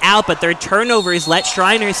lights out, but their turnovers let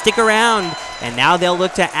Schreiner stick around. And now they'll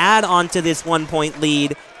look to add on to this 1-point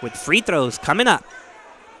lead with free throws coming up.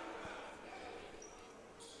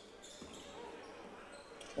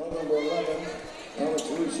 Foul number 11, Alex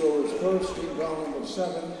Russo is first, team foul number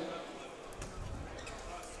 7.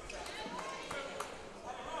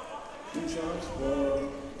 2 shots for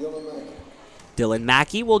Dylan Mackey. Dylan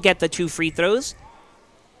Mackey will get the 2 free throws.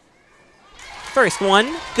 First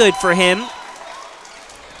one, good for him.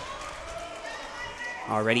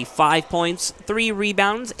 Already 5 points, 3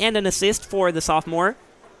 rebounds, and an assist for the sophomore.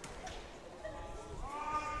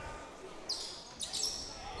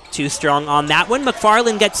 Too strong on that one.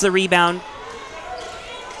 McFarland gets the rebound.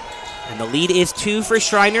 And the lead is 2 for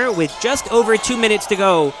Schreiner with just over 2 minutes to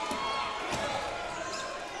go.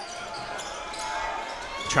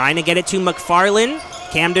 Trying to get it to McFarland.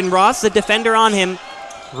 Camden Ross, the defender on him.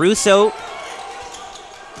 Russo.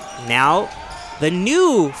 Now, the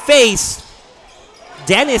new face.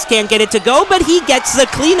 Dennis can't get it to go, but he gets the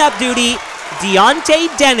cleanup duty.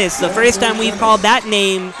 Deontay Dennis, the first time we've called that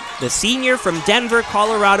name. The senior from Denver,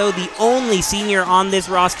 Colorado, the only senior on this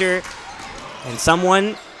roster. And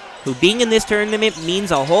someone who being in this tournament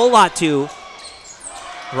means a whole lot to.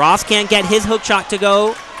 Ross can't get his hook shot to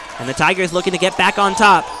go. And the Tigers looking to get back on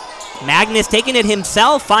top. Magnus taking it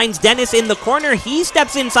himself, finds Dennis in the corner. He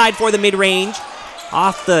steps inside for the mid-range.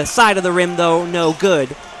 Off the side of the rim, though, no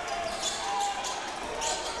good.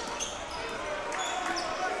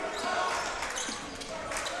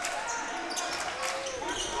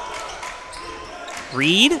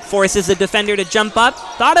 Reed forces the defender to jump up.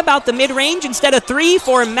 Thought about the mid-range instead of three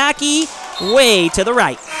for Mackey, way to the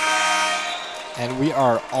right. And we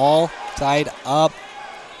are all tied up.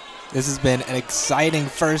 This has been an exciting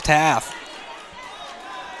first half.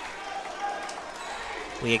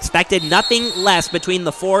 We expected nothing less between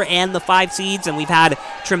the 4 and the 5 seeds, and we've had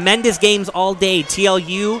tremendous games all day.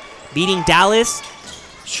 TLU beating Dallas,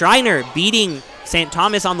 Schreiner beating St.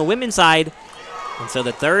 Thomas on the women's side. And so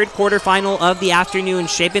the third quarterfinal of the afternoon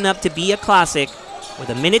shaping up to be a classic. With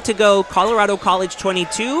a minute to go, Colorado College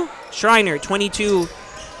 22, Schreiner 22,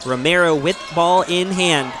 Romero with ball in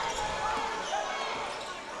hand.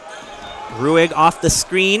 Ruig off the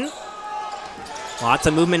screen. Lots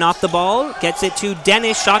of movement off the ball. Gets it to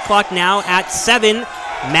Dennis. Shot clock now at 7.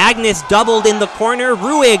 Magnus doubled in the corner.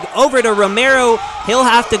 Ruig over to Romero. He'll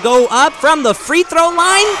have to go up from the free throw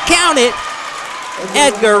line. Count it.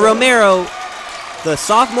 Edgar Romero, the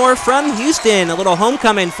sophomore from Houston. A little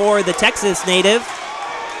homecoming for the Texas native.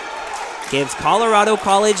 Gives Colorado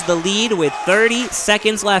College the lead with 30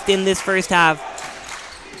 seconds left in this first half.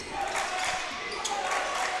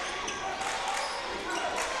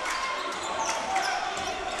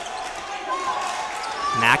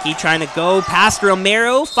 Mackey trying to go past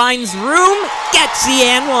Romero, finds room, gets the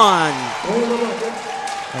and one.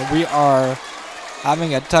 And we are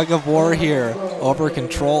having a tug of war here over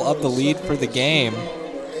control of the lead for the game.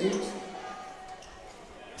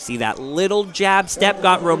 See that little jab step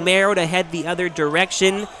got Romero to head the other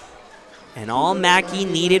direction, and all Mackey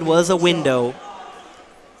needed was a window.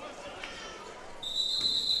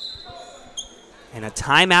 And a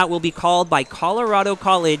timeout will be called by Colorado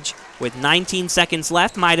College with 19 seconds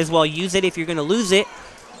left. Might as well use it if you're going to lose it.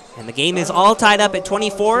 And the game is all tied up at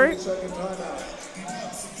 24.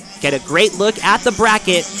 Get a great look at the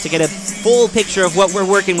bracket to get a full picture of what we're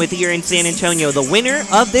working with here in San Antonio. The winner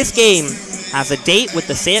of this game has a date with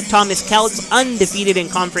the St. Thomas Celts, undefeated in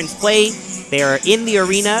conference play. They are in the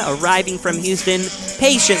arena, arriving from Houston,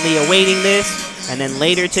 patiently awaiting this. And then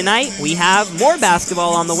later tonight, we have more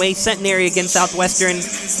basketball on the way. Centenary against Southwestern.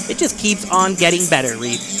 It just keeps on getting better,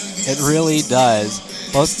 Reed. It really does.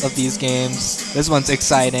 Both of these games, this one's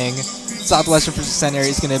exciting. Southwestern versus Centenary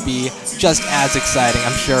is going to be just as exciting,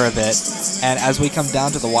 I'm sure of it. And as we come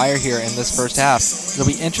down to the wire here in this first half, it'll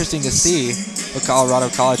be interesting to see what Colorado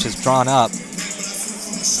College has drawn up.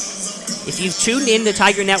 If you've tuned in to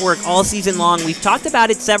Tiger Network all season long, we've talked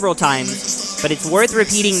about it several times, but it's worth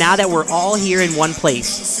repeating now that we're all here in one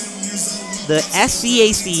place. The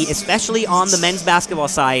SCAC, especially on the men's basketball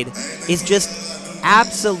side, is just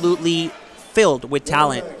absolutely filled with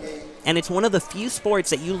talent. And it's one of the few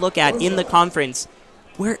sports that you look at in the conference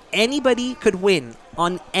where anybody could win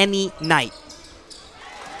on any night.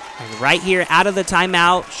 And right here, out of the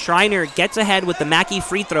timeout, Schreiner gets ahead with the Mackey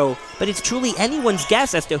free throw, but it's truly anyone's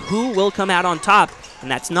guess as to who will come out on top,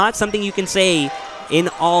 and that's not something you can say in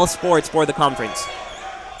all sports for the conference.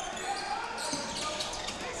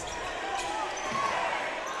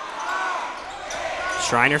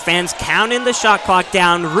 Schreiner fans counting the shot clock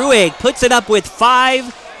down. Ruig puts it up with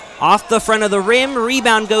 5. Off the front of the rim,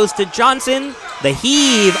 rebound goes to Johnson. The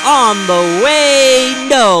heave on the way,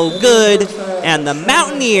 no good. And the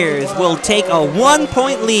Mountaineers will take a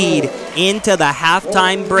 1-point lead into the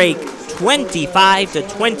halftime break,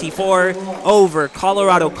 25-24 over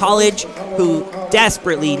Colorado College, who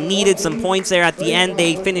desperately needed some points there at the end.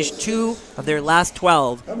 They finished 2 of their last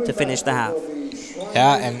 12 to finish the half.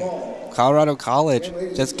 Yeah, and Colorado College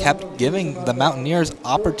just kept giving the Mountaineers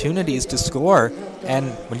opportunities to score.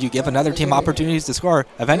 And when you give another team opportunities to score,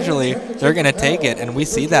 eventually they're going to take it. And we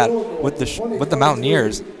see that with the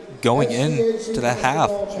Mountaineers going into the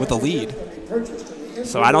half with a lead.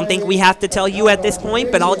 So I don't think we have to tell you at this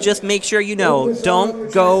point, but I'll just make sure you know,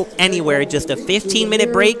 don't go anywhere. Just a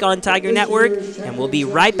 15-minute break on Tiger Network, and we'll be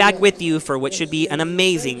right back with you for what should be an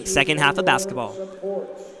amazing second half of basketball.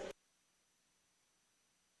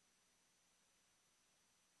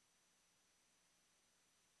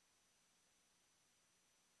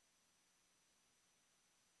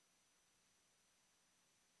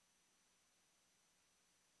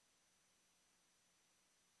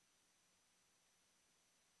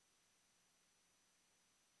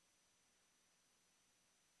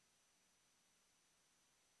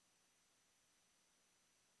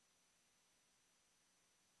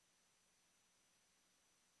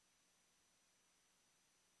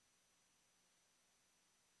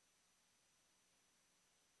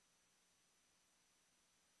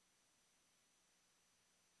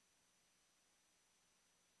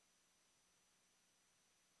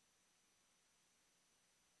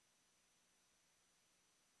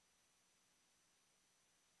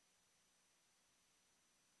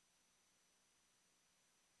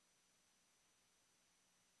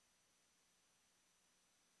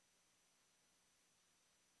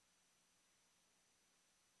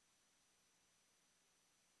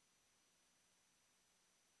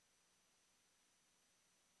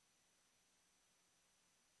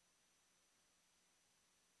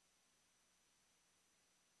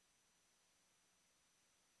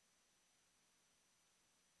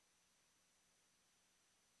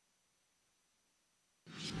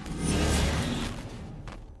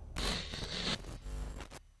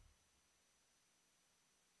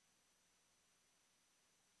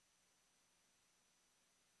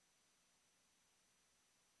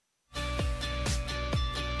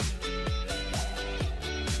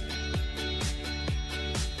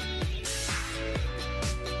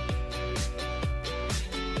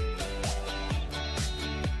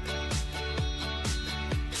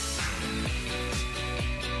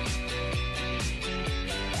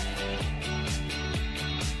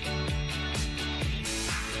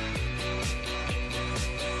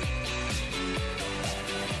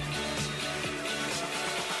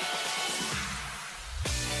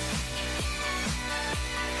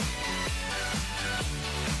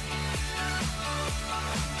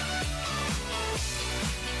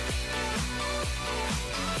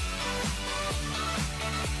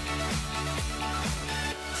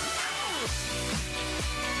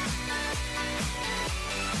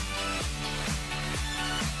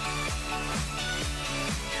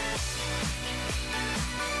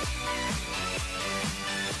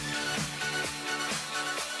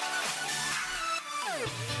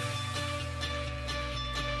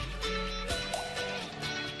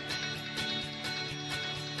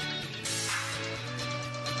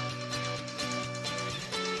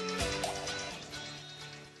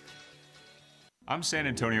 I'm San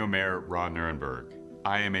Antonio Mayor Ron Nirenberg.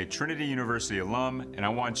 I am a Trinity University alum, and I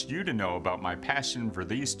want you to know about my passion for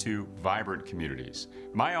these two vibrant communities.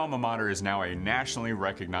 My alma mater is now a nationally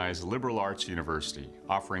recognized liberal arts university,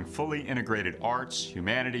 offering fully integrated arts,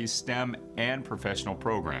 humanities, STEM, and professional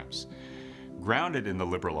programs. Grounded in the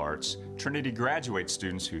liberal arts, Trinity graduates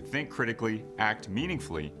students who think critically, act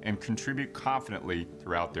meaningfully, and contribute confidently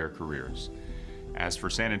throughout their careers. As for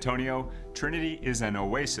San Antonio, Trinity is an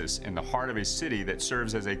oasis in the heart of a city that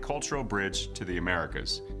serves as a cultural bridge to the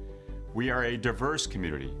Americas. We are a diverse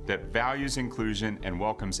community that values inclusion and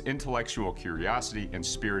welcomes intellectual curiosity and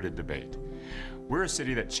spirited debate. We're a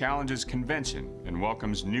city that challenges convention and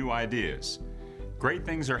welcomes new ideas. Great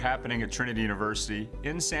things are happening at Trinity University,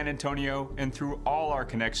 in San Antonio, and through all our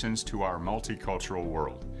connections to our multicultural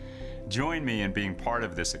world. Join me in being part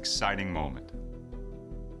of this exciting moment.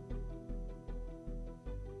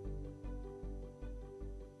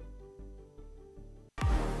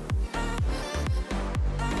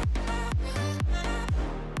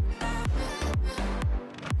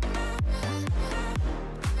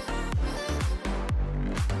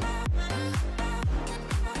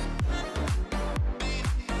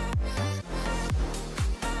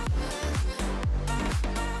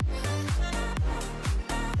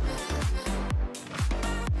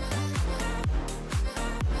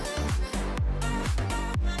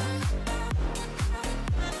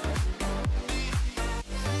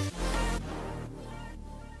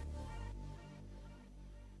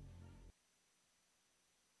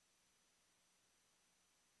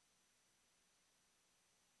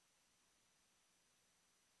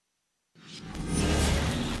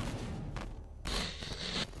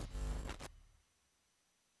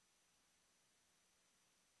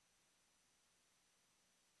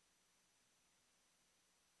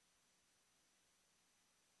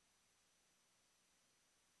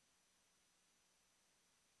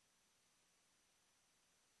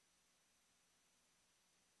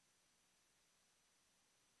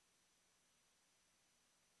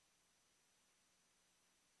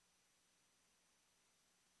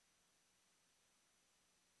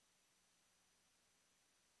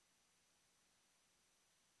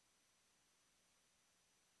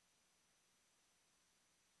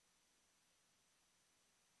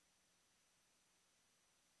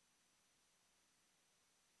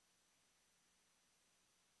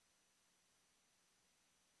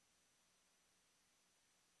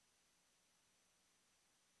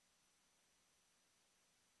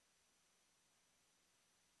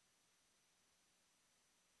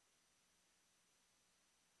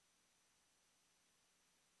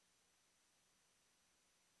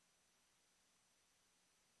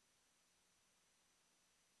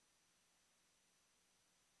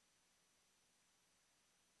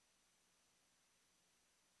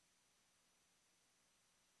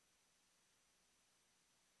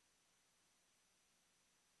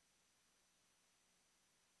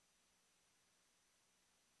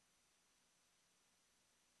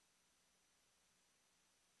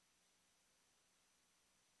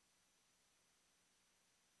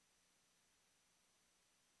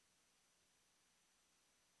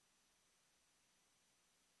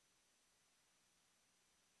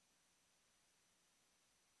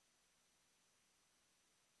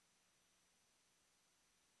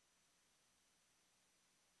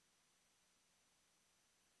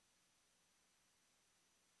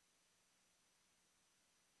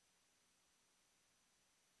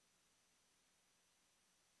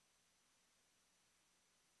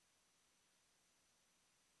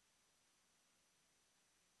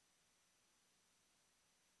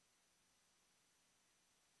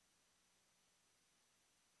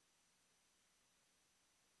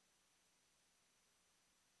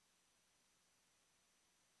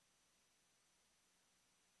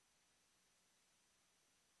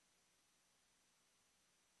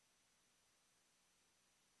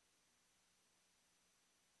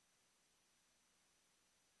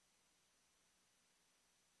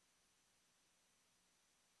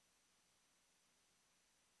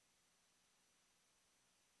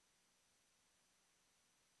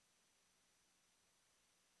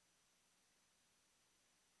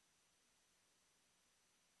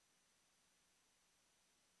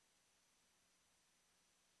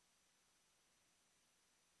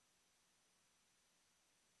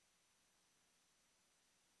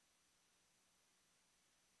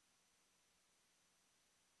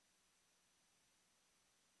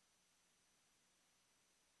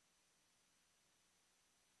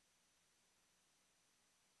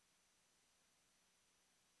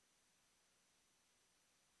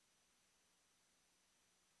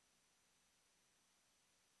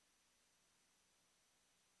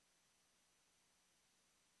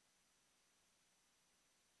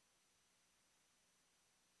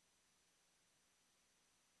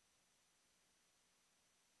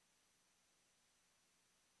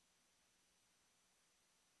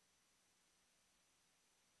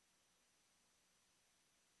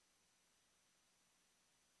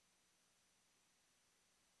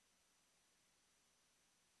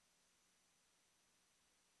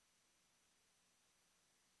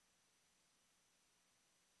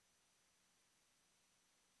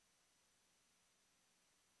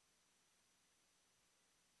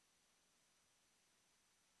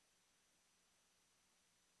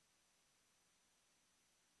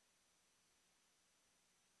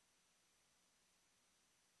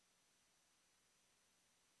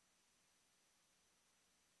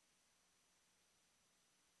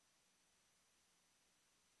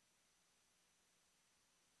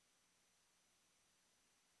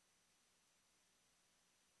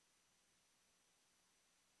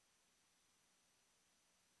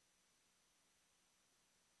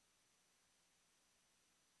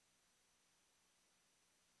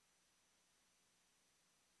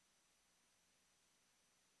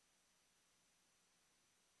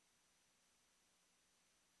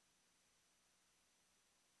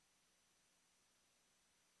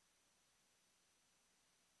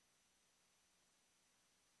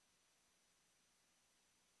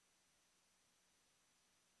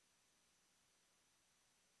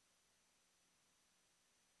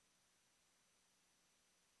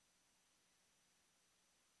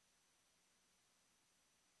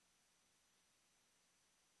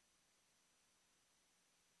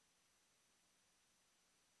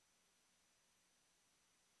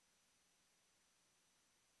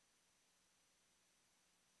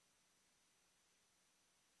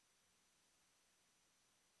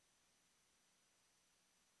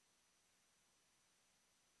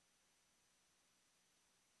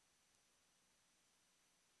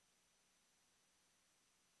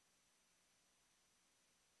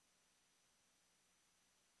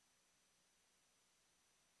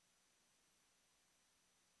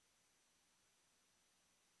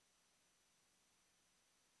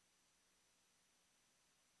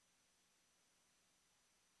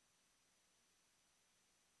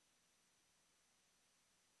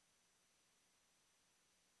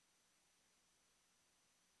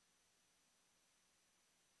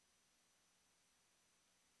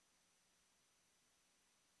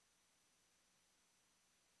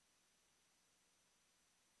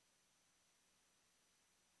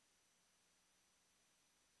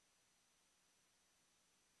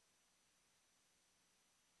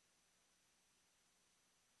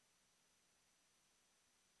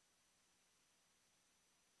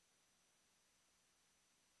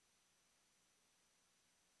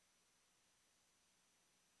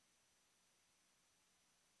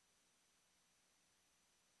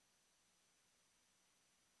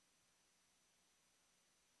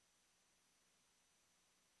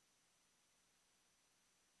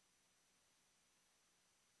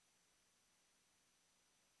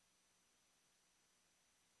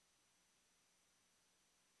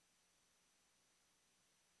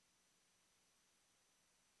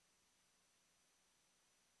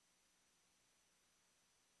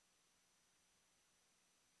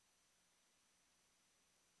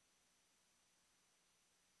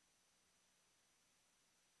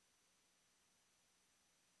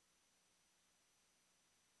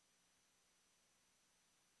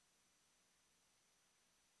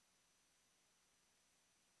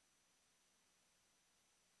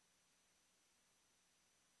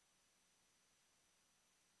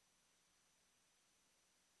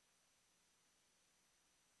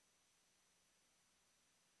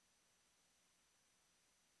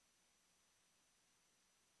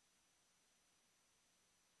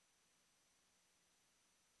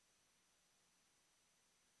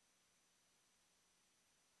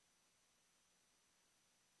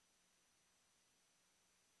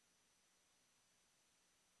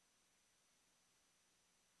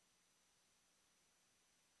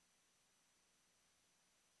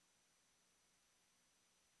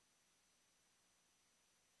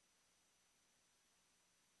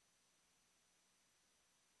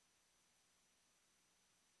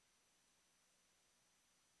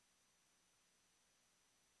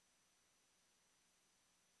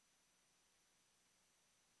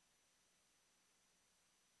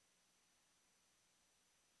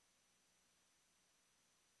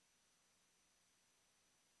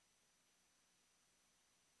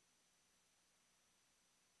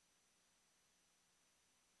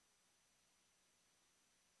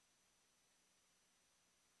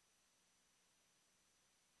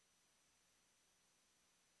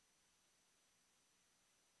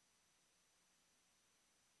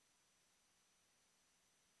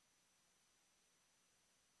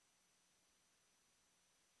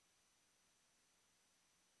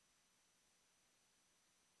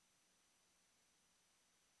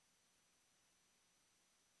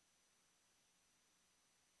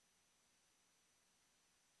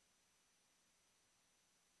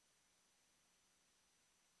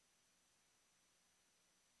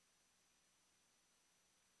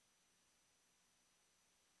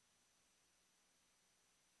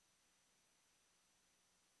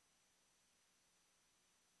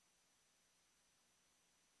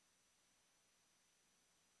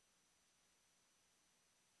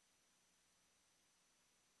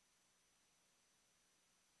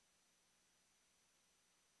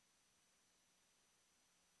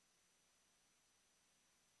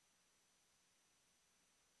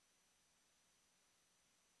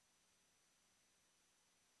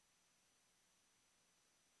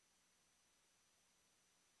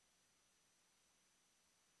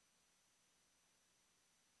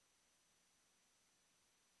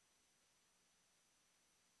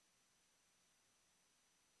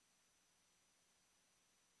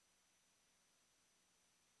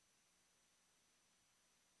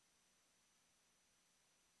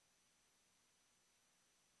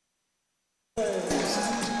 It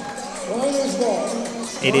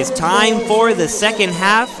is time for the second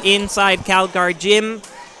half inside CalGuard Gym.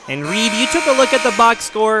 And Reed, you took a look at the box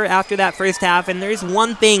score after that first half, and there's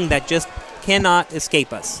one thing that just cannot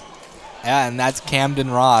escape us. Yeah, and that's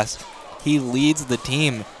Camden Ross. He leads the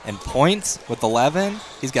team in points with 11.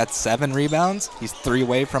 He's got 7 rebounds. He's 3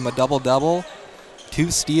 away from a double-double,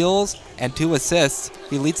 2 steals, and 2 assists.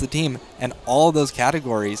 He leads the team in all of those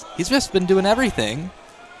categories. He's just been doing everything.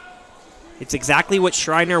 It's exactly what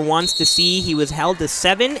Schreiner wants to see. He was held to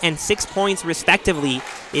 7 and 6 points respectively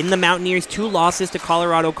in the Mountaineers' 2 losses to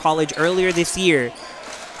Colorado College earlier this year.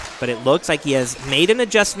 But it looks like he has made an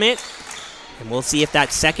adjustment, and we'll see if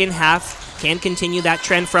that second half can continue that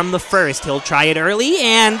trend from the first. He'll try it early,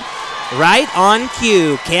 and right on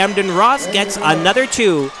cue, Camden Ross gets another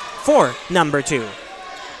 2 for number 2.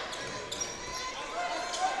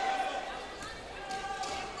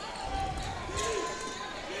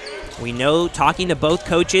 We know, talking to both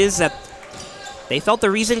coaches, that they felt the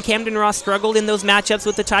reason Camden Ross struggled in those matchups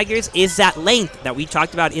with the Tigers is that length that we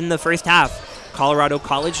talked about in the first half. Colorado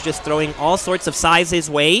College just throwing all sorts of size his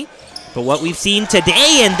way. But what we've seen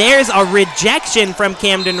today, and there's a rejection from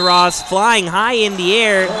Camden Ross flying high in the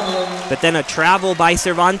air, but then a travel by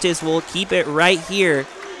Cervantes will keep it right here.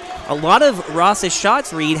 A lot of Ross's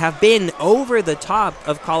shots, Reed, have been over the top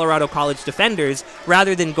of Colorado College defenders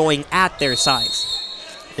rather than going at their size.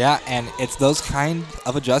 Yeah, and it's those kind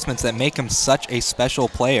of adjustments that make him such a special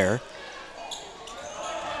player.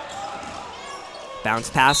 Bounce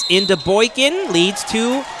pass into Boykin leads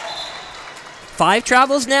to 5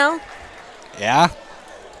 travels now. Yeah.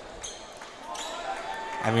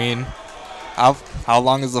 I mean, how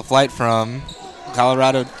long is the flight from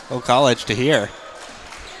Colorado College to here?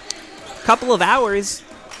 Couple of hours.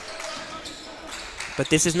 But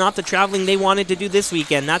this is not the traveling they wanted to do this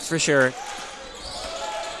weekend, that's for sure.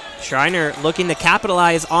 Schreiner looking to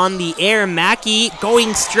capitalize on the air. Mackey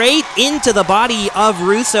going straight into the body of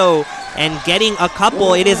Russo and getting a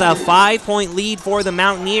couple. It is a 5-point lead for the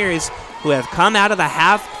Mountaineers, who have come out of the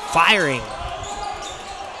half firing.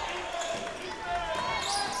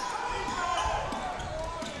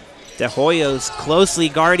 De Hoyos closely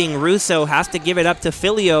guarding Russo, has to give it up to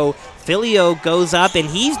Filio. Filio goes up and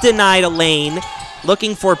he's denied a lane.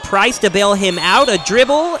 Looking for Price to bail him out. A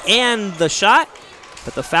dribble and the shot.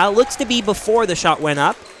 But the foul looks to be before the shot went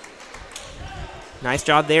up. Nice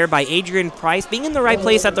job there by Adrian Price, being in the right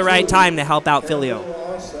place at the right time to help out Filio.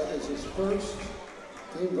 That is his first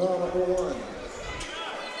team foul number 1.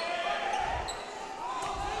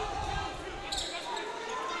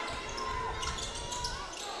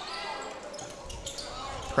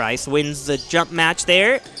 Price wins the jump match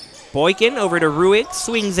there. Boykin over to Ruick,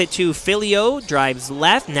 swings it to Filio, drives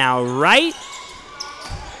left, now right.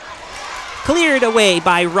 Cleared away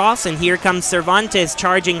by Ross, and here comes Cervantes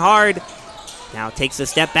charging hard. Now takes a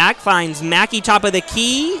step back, finds Mackey top of the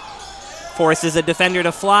key, forces a defender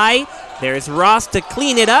to fly. There's Ross to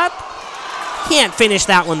clean it up. Can't finish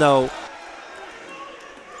that one though.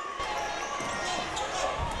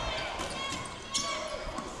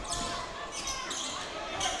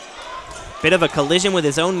 Bit of a collision with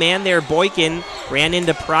his own man there. Boykin ran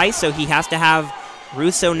into Price, so he has to have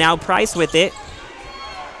Russo now Price with it.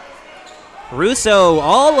 Russo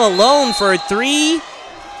all alone for 3.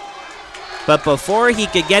 But before he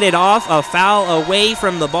could get it off, a foul away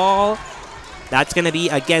from the ball. That's going to be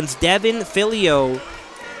against Devin Filio.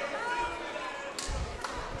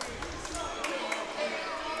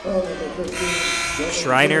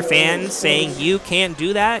 Schreiner fans saying, you can't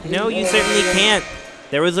do that? No, you certainly can't.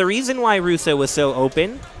 There was a reason why Russo was so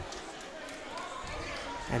open.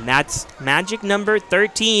 And that's magic number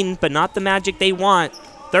 13, but not the magic they want.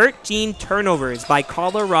 13 turnovers by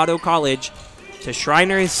Colorado College to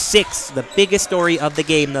Schreiner's 6, the biggest story of the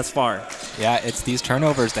game thus far. Yeah, it's these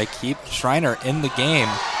turnovers that keep Schreiner in the game.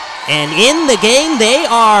 And in the game they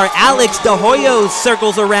are. Alex De Hoyos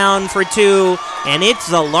circles around for 2, and it's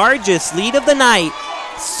the largest lead of the night.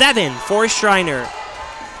 7 for Schreiner.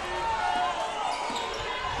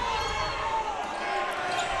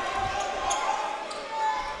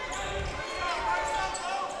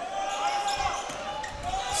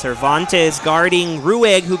 Cervantes guarding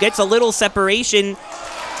Rueg, who gets a little separation.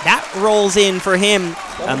 That rolls in for him.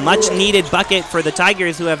 A much-needed bucket for the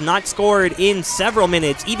Tigers, who have not scored in several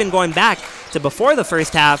minutes, even going back to before the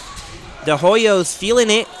first half. De Hoyos feeling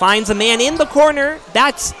it, finds a man in the corner.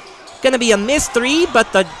 That's going to be a missed 3,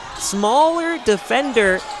 but the smaller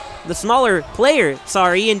player,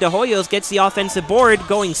 in De Hoyos gets the offensive board,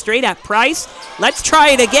 going straight at Price. Let's try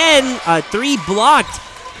it again. A 3 blocked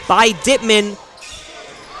by Dittman.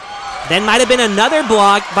 Then might have been another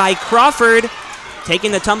block by Crawford.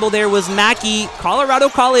 Taking the tumble there was Mackey. Colorado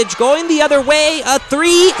College going the other way. A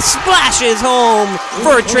three splashes home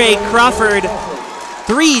for Trey Crawford.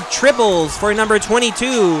 3 triples for number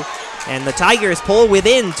 22. And the Tigers pull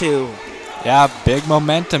within 2. Yeah, big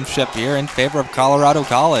momentum shift here in favor of Colorado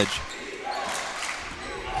College.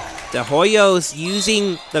 De Hoyos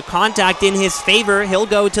using the contact in his favor. He'll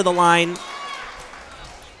go to the line.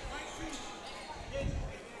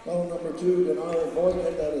 Foul number 2, Denard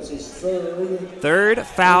Boykin. That is his third. Third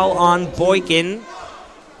foul on Boykin.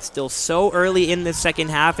 Still so early in the second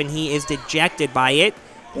half, and he is dejected by it.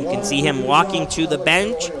 You can see him walking to the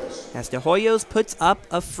bench as De Hoyos puts up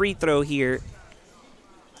a free throw here.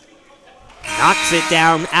 Knocks it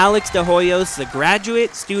down. Alex De Hoyos, the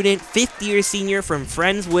graduate student, 5th-year senior from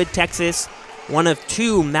Friendswood, Texas. One of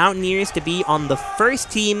 2 Mountaineers to be on the first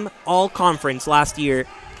team all-conference last year.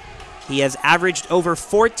 He has averaged over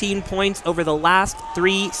 14 points over the last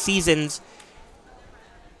 3 seasons.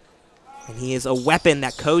 And he is a weapon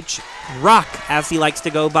that Coach Rock, as he likes to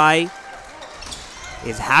go by,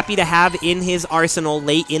 is happy to have in his arsenal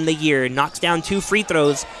late in the year. Knocks down 2 free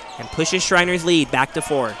throws and pushes Schreiner's lead back to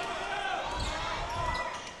 4.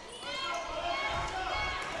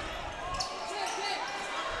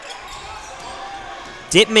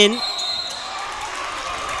 Dittman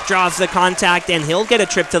draws the contact, and he'll get a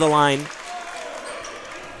trip to the line.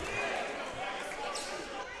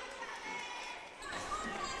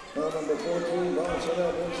 Foul number 14, Bronson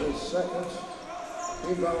Evans, his second.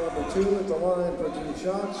 Foul number 2 at the line for 2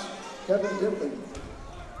 shots, Kevin Dittman.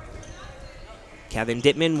 Kevin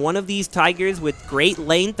Dittman, one of these Tigers with great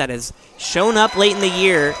length that has shown up late in the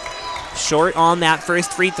year, short on that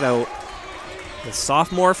first free throw. The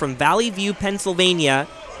sophomore from Valley View, Pennsylvania,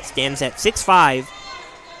 stands at 6'5",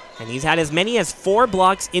 and he's had as many as 4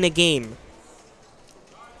 blocks in a game.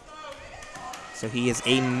 So he is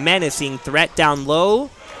a menacing threat down low.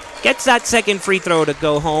 Gets that second free throw to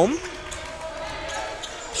go home.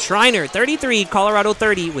 Schreiner, 33, Colorado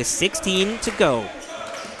 30, with 16 to go.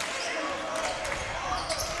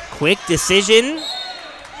 Quick decision.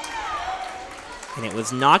 And it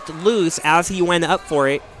was knocked loose as he went up for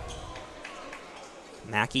it.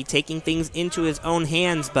 Mackey taking things into his own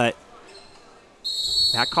hands, but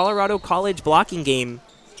that Colorado College blocking game,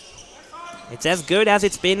 it's as good as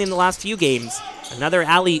it's been in the last few games. Another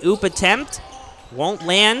alley-oop attempt. Won't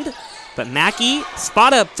land, but Mackey,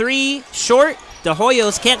 spot up 3, short. De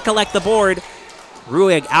Hoyos can't collect the board.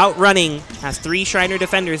 Ruig outrunning, has 3 Schreiner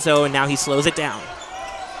defenders though, and now he slows it down.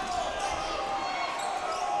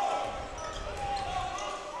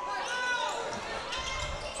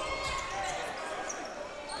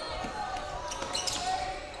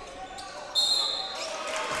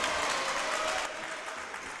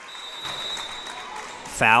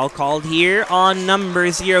 Foul called here on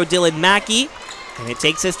number 0, Dylan Mackey. And it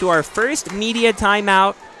takes us to our first media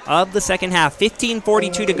timeout of the second half.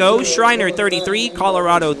 15:42 to go. Schreiner 33,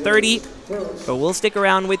 Colorado 30. But we'll stick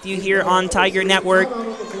around with you here on Tiger Network.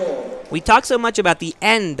 We talk so much about the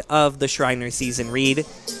end of the Schreiner season, Reed.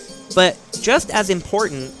 But just as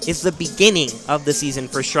important is the beginning of the season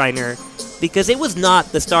for Schreiner, because it was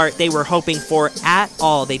not the start they were hoping for at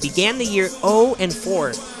all. They began the year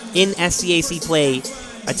 0-4 in SCAC play.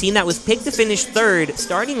 A team that was picked to finish 3rd,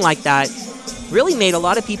 starting like that, really made a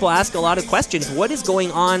lot of people ask a lot of questions. What is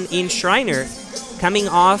going on in Schreiner? Coming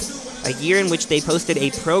off a year in which they posted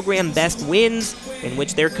a program best wins, in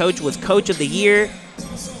which their coach was coach of the year.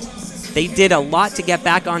 They did a lot to get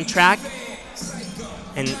back on track.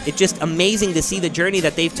 And it's just amazing to see the journey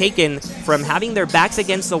that they've taken from having their backs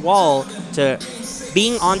against the wall to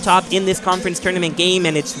being on top in this conference tournament game.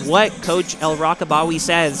 And it's what Coach El Rockabawi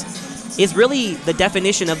says is really the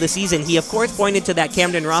definition of the season. He, of course, pointed to that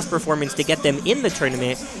Camden Ross performance to get them in the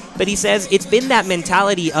tournament, but he says it's been that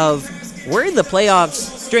mentality of, we're in the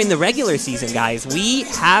playoffs during the regular season, guys. We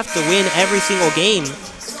have to win every single game,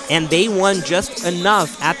 and they won just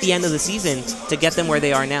enough at the end of the season to get them where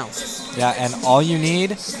they are now. Yeah, and all you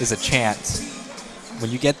need is a chance.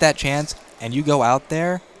 When you get that chance and you go out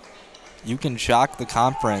there, you can shock the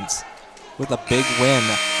conference with a big win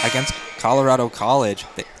against Colorado College.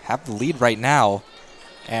 They have the lead right now,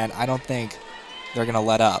 and I don't think they're going to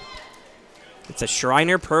let up. It's a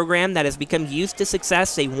Schreiner program that has become used to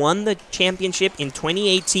success. They won the championship in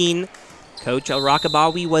 2018. Coach El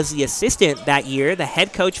Rockabawi was the assistant that year. The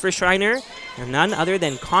head coach for Schreiner, none other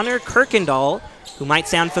than Connor Kirkendall, who might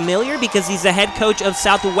sound familiar because he's the head coach of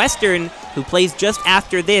Southwestern, who plays just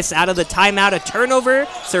after this. Out of the timeout, a turnover.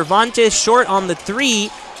 Cervantes short on the 3.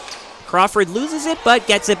 Crawford loses it, but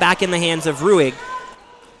gets it back in the hands of Ruig.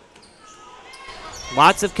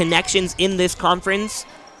 Lots of connections in this conference.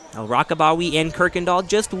 Now, Rockabawi and Kirkendall,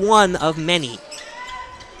 just one of many.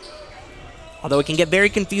 Although it can get very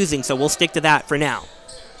confusing, so we'll stick to that for now.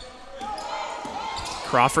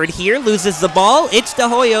 Crawford here loses the ball. It's De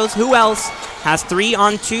Hoyos. Who else? Has 3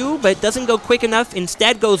 on 2, but doesn't go quick enough.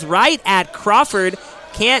 Instead goes right at Crawford.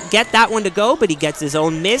 Can't get that one to go, but he gets his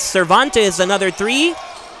own miss. Cervantes, another 3.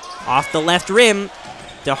 Off the left rim.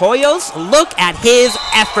 De Hoyos, look at his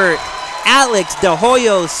effort. Alex De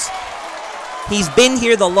Hoyos. He's been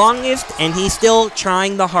here the longest, and he's still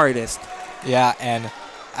trying the hardest. Yeah, and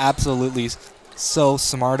absolutely so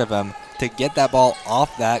smart of him to get that ball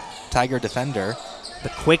off that Tiger defender. The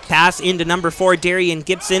quick pass into number 4, Darian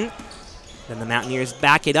Gibson. Then the Mountaineers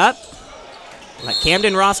back it up. Let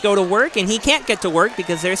Camden Ross go to work, and he can't get to work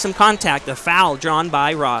because there's some contact, a foul drawn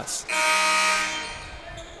by Ross.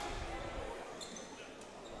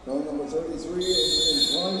 Foul number 33,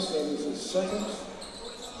 Adrian Price, that is his second.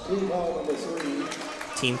 Team foul number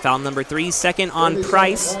 3. Team foul number 3, second on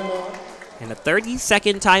Price. And a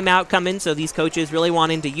 30-second timeout coming, so these coaches really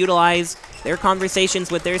wanting to utilize their conversations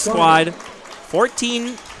with their squad.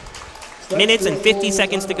 14 minutes and 50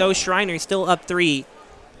 seconds to go. Schreiner still up 3.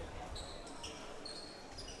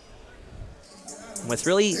 What's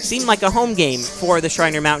really seemed like a home game for the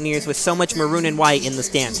Schreiner Mountaineers with so much maroon and white in the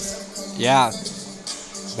stands. Yeah,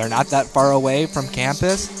 they're not that far away from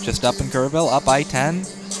campus, just up in Kerrville, up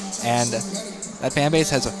I-10. And that fan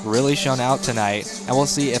base has really shown out tonight. And we'll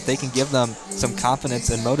see if they can give them some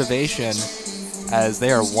confidence and motivation as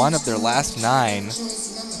they are one of their last 9.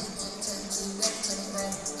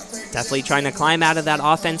 Definitely trying to climb out of that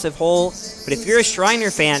offensive hole. But if you're a Schreiner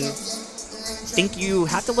fan, I think you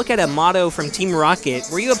have to look at a motto from Team Rocket.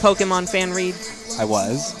 Were you a Pokemon fan, Reed? I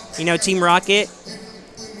was. You know Team Rocket?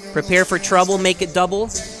 Prepare for trouble, make it double.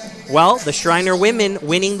 Well, the Schreiner women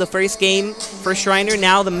winning the first game for Schreiner.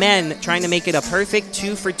 Now the men trying to make it a perfect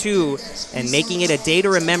 2 for 2 and making it a day to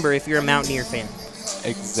remember if you're a Mountaineer fan.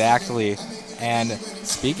 Exactly. And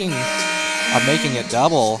speaking of making it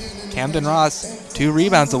double, Camden Ross 2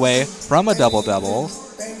 rebounds away from a double-double.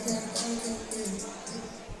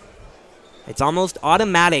 It's almost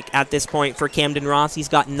automatic at this point for Camden Ross. He's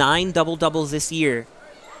got 9 double-doubles this year.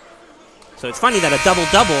 So it's funny that a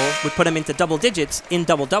double-double would put him into double digits in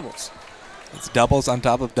double-doubles. It's doubles on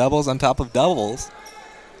top of doubles on top of doubles.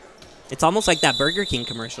 It's almost like that Burger King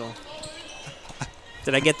commercial.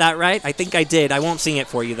 Did I get that right? I think I did. I won't sing it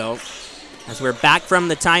for you, though. As we're back from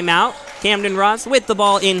the timeout, Camden Ross with the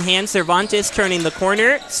ball in hand. Cervantes turning the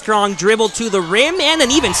corner. Strong dribble to the rim and an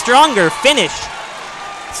even stronger finish.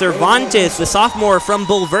 Cervantes, the sophomore from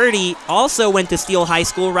Bulverde, also went to Steele High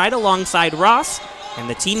School right alongside Ross. And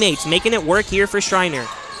the teammates making it work here for Schreiner.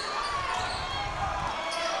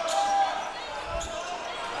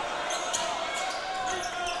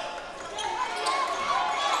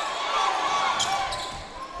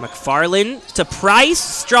 McFarland to Price.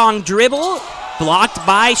 Strong dribble. Blocked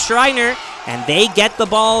by Schreiner. And they get the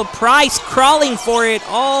ball. Price crawling for it.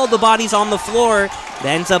 All the bodies on the floor. It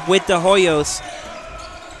ends up with De Hoyos.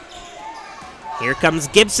 Here comes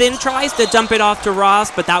Gibson, tries to dump it off to Ross,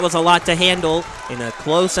 but that was a lot to handle in a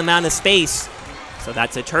close amount of space. So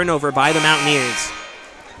that's a turnover by the Mountaineers.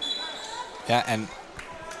 Yeah, and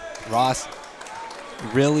Ross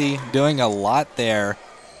really doing a lot there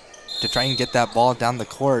to try and get that ball down the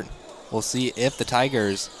court. We'll see if the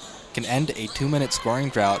Tigers can end a 2-minute scoring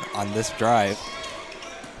drought on this drive.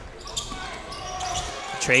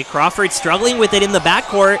 Trey Crawford struggling with it in the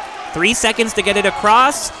backcourt. 3 seconds to get it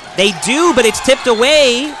across. They do, but it's tipped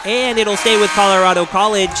away, and it'll stay with Colorado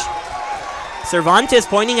College. Cervantes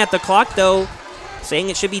pointing at the clock, though, saying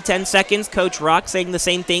it should be 10 seconds. Coach Rock saying the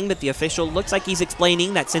same thing, but the official looks like he's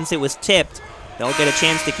explaining that since it was tipped, they'll get a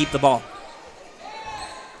chance to keep the ball.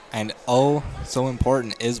 And oh, so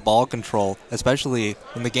important is ball control, especially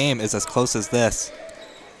when the game is as close as this.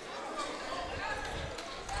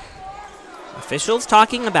 Officials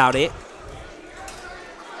talking about it.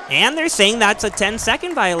 And they're saying that's a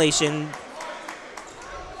 10-second violation.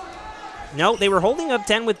 No, they were holding up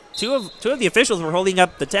 10 with two of the officials were holding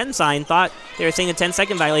up the 10 sign. Thought they were saying a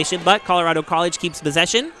 10-second violation, but Colorado College keeps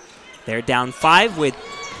possession. They're down 5 with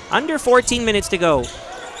under 14 minutes to go.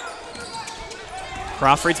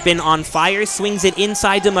 Crawford's been on fire, swings it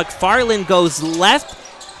inside to McFarland, goes left.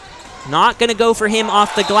 Not going to go for him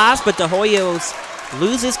off the glass, but De Hoyos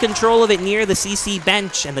loses control of it near the CC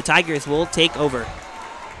bench, and the Tigers will take over.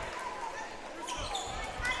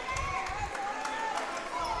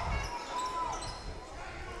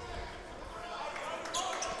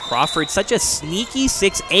 Crawford, such a sneaky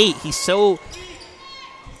 6'8". He's so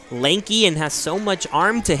lanky and has so much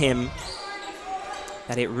arm to him.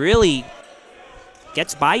 that it really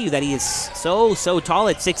gets by you, that he is so tall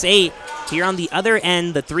at 6'8". Here on the other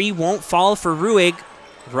end, the three won't fall for Ruig.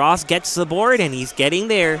 Ross gets the board, and he's getting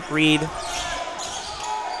there, Reed.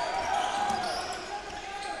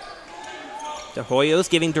 De Hoyos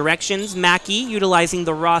giving directions. Mackey utilizing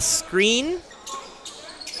the Ross screen.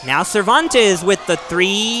 Now Cervantes with the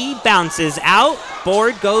three, bounces out.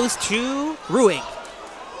 Board goes to Ruig.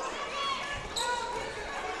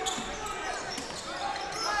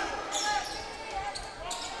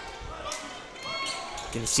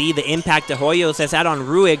 You can see the impact De Hoyos has had on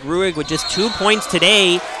Ruig. Ruig with just 2 points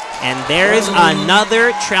today. And there's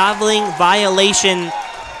another traveling violation.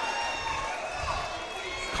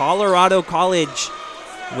 Colorado College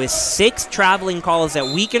with 6 traveling calls that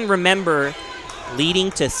we can remember, leading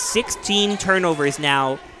to 16 turnovers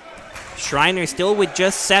now. Schreiner still with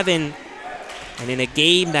just 7. And in a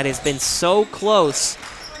game that has been so close,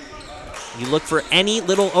 you look for any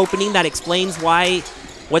little opening that explains why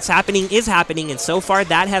what's happening is happening, and so far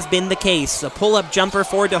that has been the case. A pull-up jumper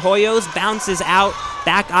for De Hoyos, bounces out,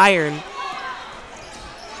 back iron.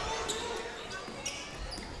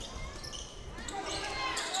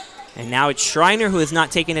 And now it's Schreiner who has not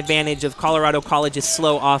taken advantage of Colorado College's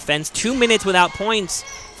slow offense. 2 minutes without points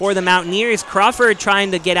for the Mountaineers. Crawford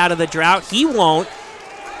trying to get out of the drought. He won't.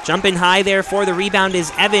 Jumping high there for the rebound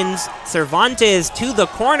is Evans. Cervantes to the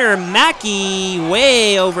corner. Mackey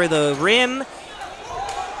way over the rim.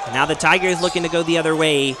 And now the Tigers looking to go the other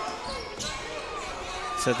way.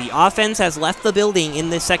 So the offense has left the building in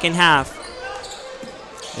the second half.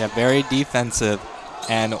 Yeah, very defensive.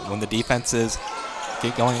 And when the defenses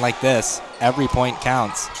get going like this, every point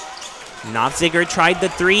counts. Nofziger tried the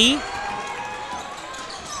three.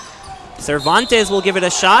 Cervantes will give it a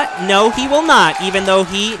shot. No, he will not, even though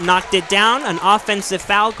he knocked it down. An offensive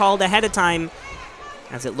foul called ahead of time,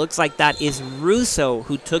 as it looks like that is Russo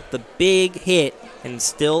who took the big hit and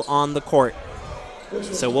still on the court.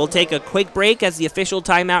 So we'll take a quick break as the official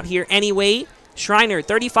timeout here anyway. Schreiner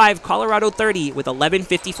 35, Colorado 30 with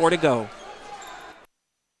 11:54 to go.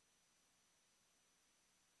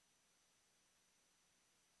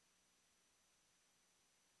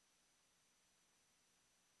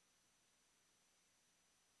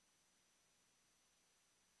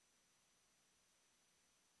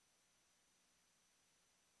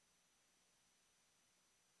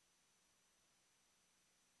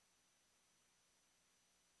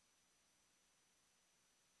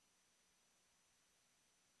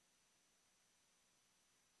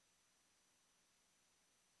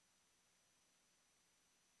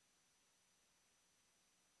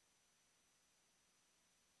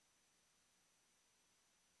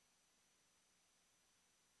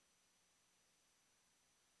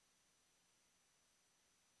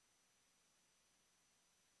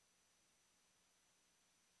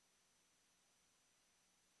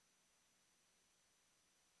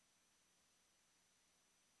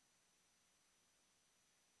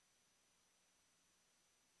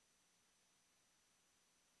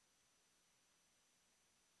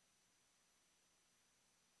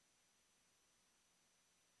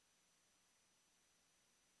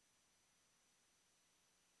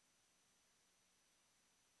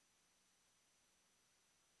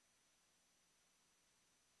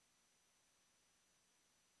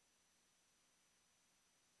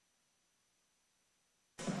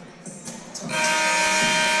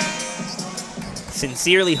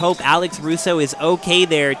 Sincerely hope Alex Russo is okay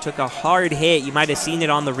there. Took a hard hit. You might have seen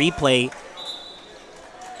it on the replay.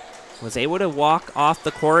 Was able to walk off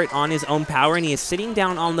the court on his own power, and he is sitting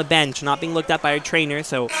down on the bench, not being looked at by a trainer,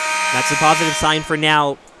 so that's a positive sign for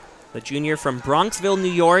now. The junior from Bronxville,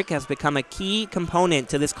 New York, has become a key component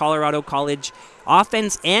to this Colorado College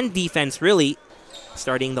offense and defense, really,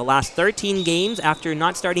 starting the last 13 games after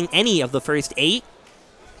not starting any of the first 8.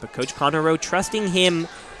 But Coach Conroe trusting him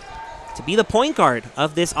to be the point guard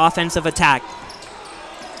of this offensive attack.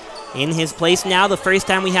 In his place now, the first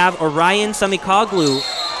time we have Orion Samikoglu.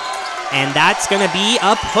 And that's going to be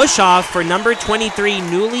a push-off for number 23,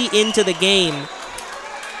 newly into the game.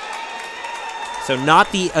 So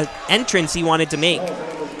not the entrance he wanted to make.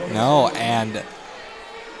 No, and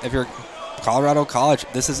if you're Colorado College,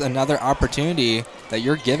 this is another opportunity that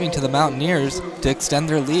you're giving to the Mountaineers to extend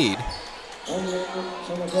their lead.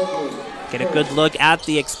 Get a good look at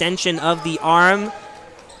the extension of the arm.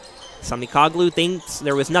 Samikoglu thinks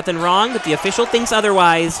there was nothing wrong, but the official thinks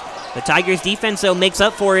otherwise. The Tigers defense, though, makes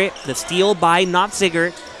up for it. The steal by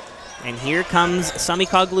Nofziger. And here comes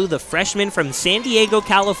Samikoglu, the freshman from San Diego,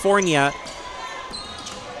 California.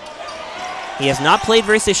 He has not played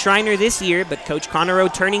versus Schreiner this year, but Coach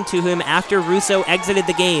Conroe turning to him after Russo exited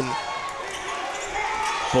the game.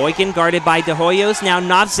 Boykin guarded by De Hoyos. Now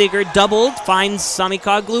Nofziger doubled, finds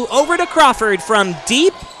Samikoglu over to Crawford from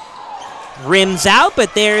deep. Rims out,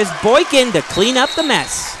 but there's Boykin to clean up the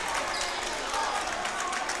mess.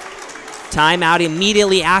 Timeout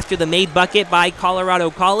immediately after the made bucket by Colorado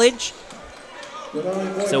College.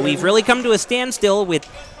 So we've really come to a standstill with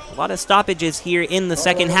a lot of stoppages here in the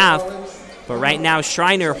second half. But right now,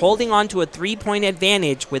 Schreiner holding on to a 3-point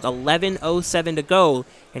advantage with 11:07 to go.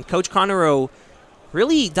 And Coach Connerow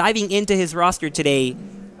really diving into his roster today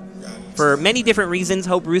for many different reasons.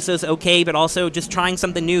 Hope Russo's okay, but also just trying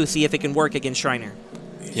something new, see if it can work against Schreiner.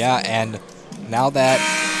 Yeah, and now that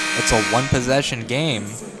it's a one-possession game,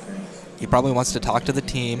 he probably wants to talk to the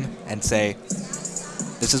team and say,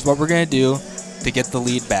 this is what we're going to do to get the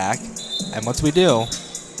lead back. And once we do,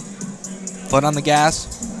 foot on the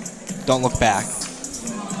gas, don't look back.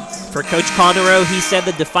 For Coach Connerow, he said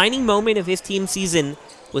the defining moment of his team's season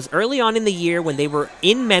was early on in the year when they were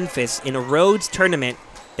in Memphis in a Rhodes tournament.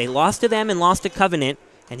 They lost to them and lost to Covenant,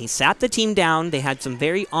 and he sat the team down. They had some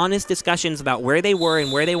very honest discussions about where they were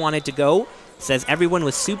and where they wanted to go. Says everyone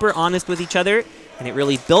was super honest with each other, and it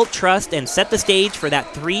really built trust and set the stage for that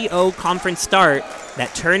 3-0 conference start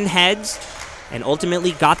that turned heads and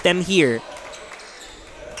ultimately got them here.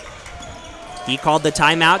 He called the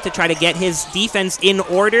timeout to try to get his defense in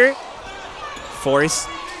order. Force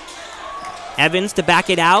Evans to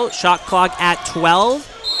back it out. Shot clock at 12.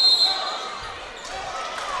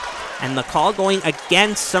 And the call going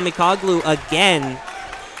against Samikoglu again.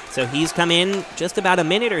 So he's come in just about a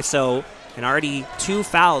minute or so, and already 2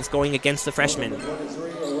 fouls going against the freshman.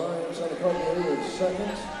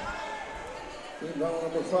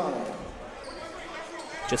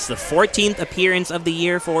 Just the 14th appearance of the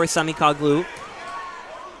year for Samikoglu.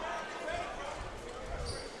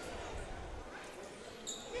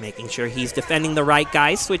 Making sure he's defending the right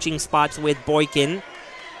guy, switching spots with Boykin.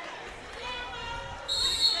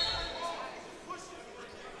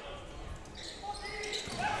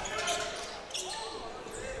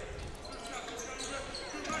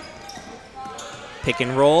 Pick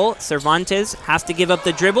and roll. Cervantes has to give up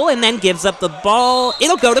the dribble and then gives up the ball.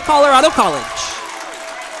 It'll go to Colorado College.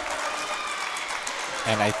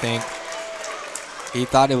 And I think he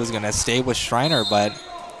thought it was going to stay with Schreiner, but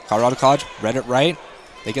Colorado College read it right.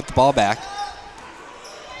 They get the ball back.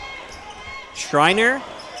 Schreiner,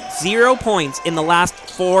 0 points in the last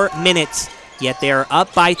 4 minutes, yet they're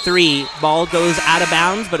up by 3. Ball goes out of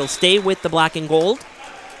bounds, but it'll stay with the black and gold.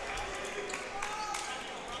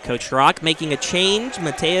 Coach Rock making a change.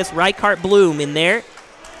 Mateus Reichardt Bloom in there.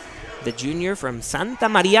 The junior from Santa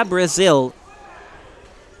Maria, Brazil.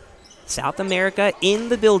 South America in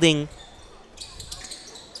the building.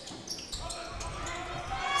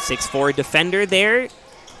 6'4" defender there.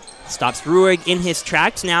 Stops Ruig in his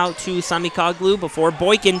tracks. Now to Samikoglu before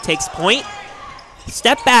Boykin takes point.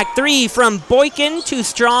 Step back 3 from Boykin, too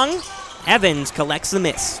strong. Evans collects the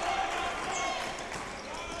miss.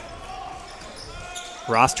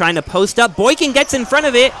 Ross trying to post up. Boykin gets in front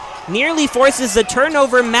of it. Nearly forces the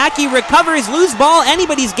turnover. Mackey recovers. Loose ball.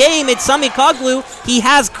 Anybody's game. It's Samikoglu. He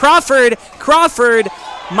has Crawford. Crawford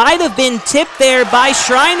might have been tipped there by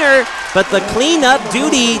Schreiner, but the cleanup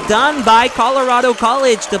duty done by Colorado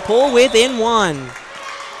College to pull within 1.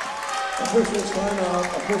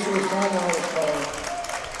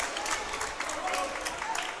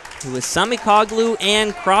 It was Samikoglu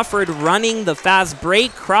and Crawford running the fast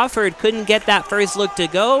break. Crawford couldn't get that first look to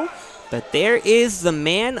go, but there is the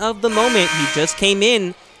man of the moment. He just came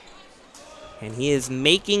in, and he is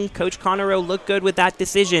making Coach Connerow look good with that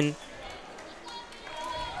decision.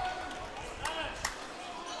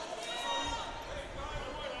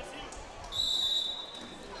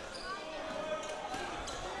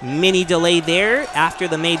 Mini delay there after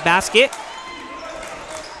the made basket.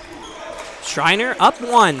 Schreiner up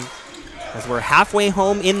 1 as we're halfway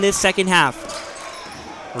home in this second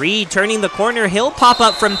half. Reed turning the corner. He'll pop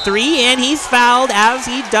up from 3, and he's fouled as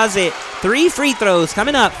he does it. 3 free throws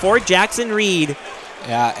coming up for Jackson Reed.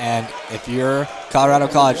 Yeah, and if you're Colorado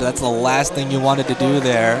College, that's the last thing you wanted to do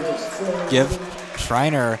there. Give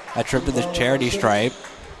Schreiner a trip to the charity stripe.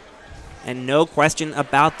 And no question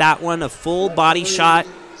about that one, a full body shot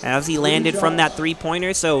as he landed from that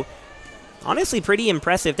 3-pointer. So honestly, pretty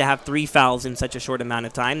impressive to have 3 fouls in such a short amount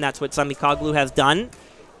of time. That's what Samikoglu has done.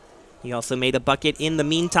 He also made a bucket in the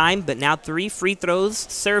meantime, but now 3 free throws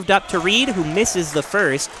served up to Reed, who misses the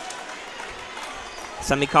first.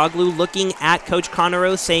 Samikoglu looking at Coach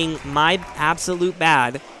Connerow saying, my absolute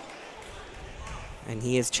bad. And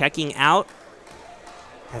he is checking out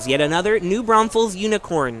as yet another New Braunfels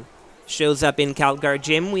unicorn shows up in CalGuard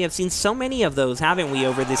Gym. We have seen so many of those, haven't we,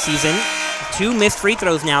 over this season? 2 missed free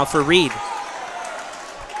throws now for Reed.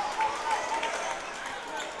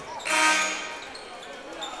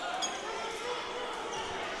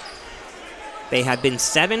 They had been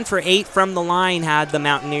 7 for 8 from the line had the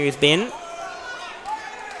Mountaineers been.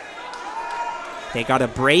 They got a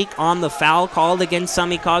break on the foul called against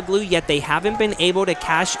Samikoglu, yet they haven't been able to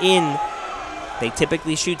cash in. They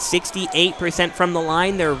typically shoot 68% from the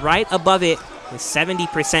line. They're right above it with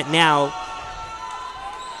 70% now.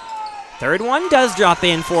 Third one does drop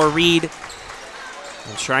in for Reed.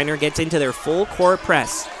 And Schreiner gets into their full court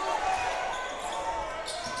press.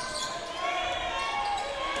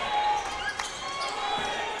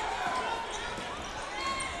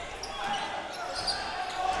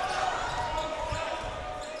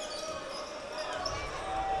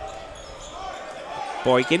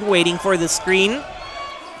 Boykin waiting for the screen.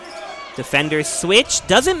 Defenders switch.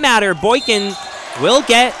 Doesn't matter. Boykin will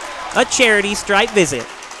get a charity stripe visit.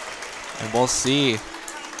 And we'll see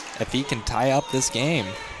if he can tie up this game.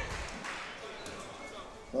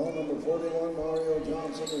 Foul number 41, Mario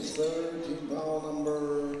Johnson is third. Team foul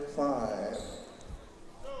number 5.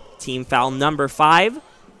 Team foul number 5.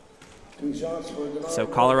 2 shots for denial. So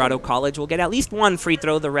Colorado College will get at least 1 free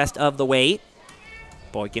throw the rest of the way.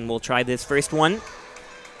 Boykin will try this first one.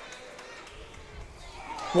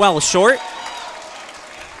 Well short.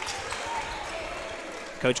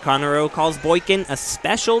 Coach Conroe calls Boykin a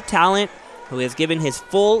special talent who has given his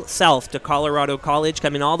full self to Colorado College,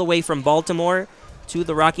 coming all the way from Baltimore to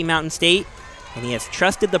the Rocky Mountain State. And he has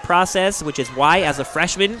trusted the process, which is why, as a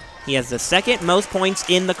freshman, he has the 2nd most points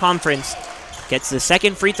in the conference. Gets the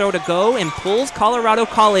 2nd free throw to go and pulls Colorado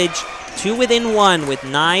College to within 1 with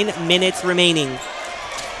 9 minutes remaining.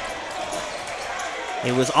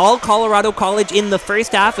 It was all Colorado College in the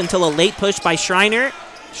first half until a late push by Schreiner.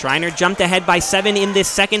 Schreiner jumped ahead by 7 in this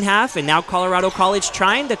second half, and now Colorado College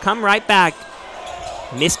trying to come right back.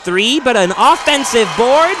 Missed 3, but an offensive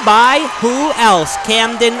board by who else?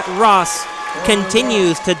 Camden Ross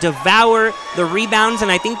continues to devour the rebounds,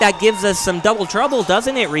 and I think that gives us some double trouble,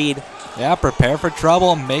 doesn't it, Reed? Yeah, prepare for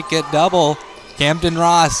trouble, make it double. Camden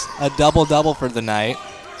Ross, a double-double for the night.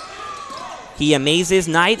 He amazes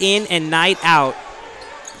night in and night out.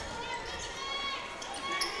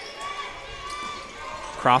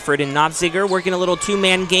 Crawford and Nofziger working a little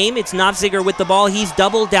 2-man game. It's Nofziger with the ball. He's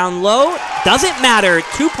doubled down low. Doesn't matter.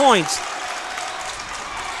 2 points.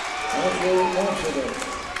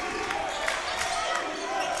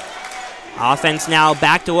 Offense now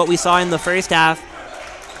back to what we saw in the first half.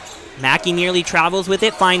 Mackey nearly travels with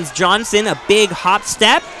it. Finds Johnson. A big hop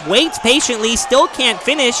step. Waits patiently. Still can't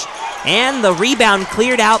finish. And the rebound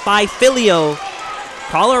cleared out by Filio.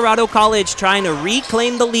 Colorado College trying to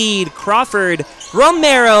reclaim the lead. Crawford.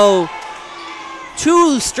 Romero,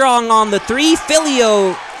 too strong on the 3.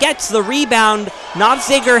 Filio gets the rebound.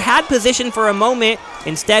 Nofziger had position for a moment.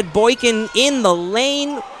 Instead, Boykin in the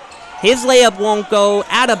lane. His layup won't go.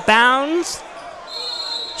 Out of bounds.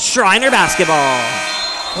 Schreiner basketball.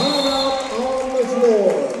 Timeout on the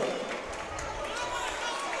floor.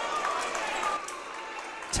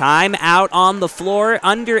 Timeout on the floor.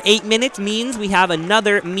 Under 8 minutes means we have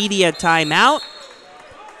another media timeout.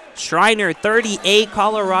 Schreiner 38,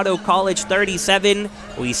 Colorado College 37.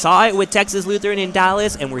 We saw it with Texas Lutheran in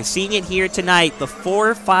Dallas, and we're seeing it here tonight. The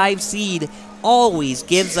 4-5 seed always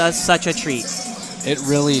gives us such a treat. It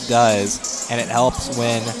really does, and it helps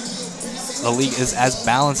when the league is as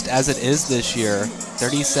balanced as it is this year.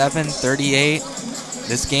 37, 38.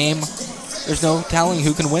 This game, there's no telling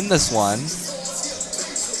who can win this one.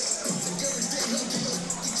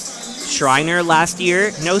 Schreiner last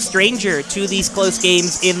year, no stranger to these close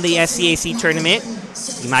games in the SCAC tournament.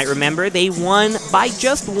 You might remember they won by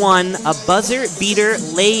just 1, a buzzer beater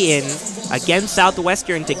lay-in against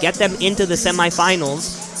Southwestern to get them into the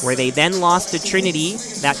semifinals, where they then lost to Trinity.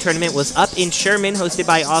 That tournament was up in Sherman, hosted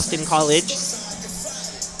by Austin College.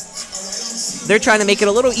 They're trying to make it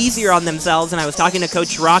a little easier on themselves, and I was talking to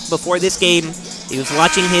Coach Rock before this game. He was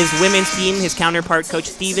watching his women's team, his counterpart, Coach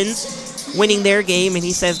Stevens, winning their game, and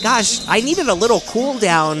he says, gosh, I needed a little cool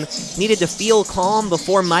down, needed to feel calm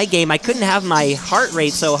before my game. I couldn't have my heart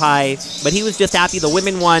rate so high, but he was just happy the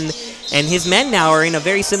women won, and his men now are in a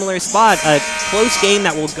very similar spot, a close game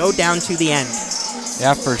that will go down to the end.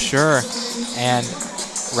 Yeah, for sure. And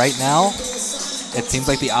right now, it seems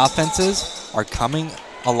like the offenses are coming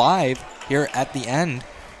alive here at the end.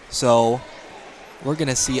 So we're going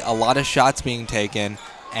to see a lot of shots being taken,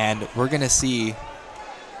 and we're going to see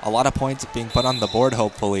a lot of points being put on the board,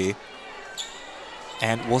 hopefully.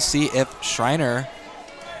 And we'll see if Schreiner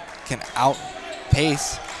can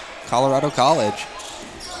outpace Colorado College.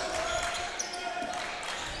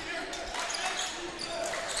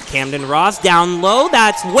 Camden Ross down low.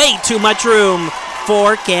 That's way too much room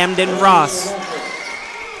for Camden Ross.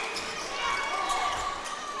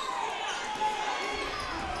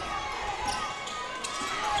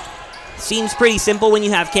 Seems pretty simple when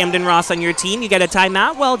you have Camden Ross on your team. You get a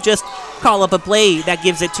timeout, well, just call up a play that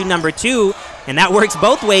gives it to number 2. And that works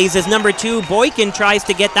both ways as number 2, Boykin, tries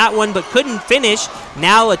to get that one but couldn't finish.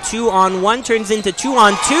 Now a 2-on-1 turns into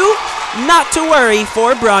 2-on-2. Not to worry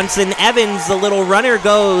for Bronson Evans. The little runner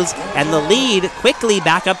goes, and the lead quickly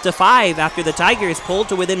back up to 5 after the Tigers pulled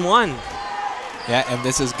to within 1. Yeah, and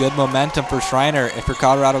this is good momentum for Schreiner. If you're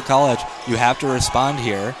Colorado College, you have to respond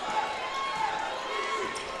here.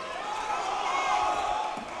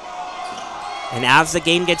 And as the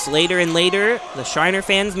game gets later and later, the Schreiner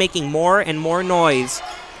fans making more and more noise.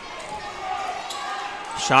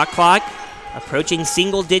 Shot clock approaching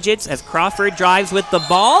single digits as Crawford drives with the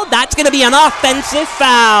ball. That's going to be an offensive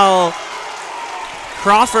foul.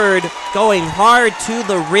 Crawford going hard to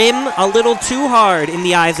the rim, a little too hard in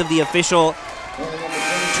the eyes of the official.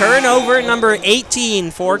 Turnover number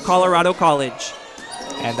 18 for Colorado College.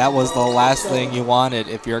 And that was the last thing you wanted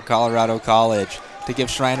if you're Colorado College, to give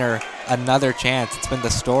Schreiner another chance. It's been the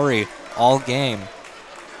story all game.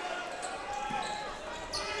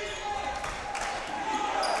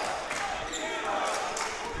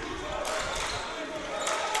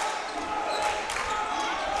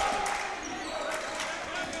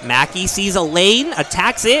 Mackey sees a lane,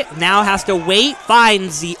 attacks it, now has to wait,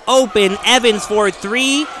 finds the open Evans for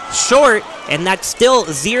 3, short, and that's still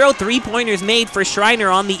 0 3-pointers made for Schreiner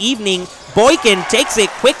on the evening. Boykin takes it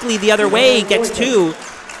quickly the other way, gets 2.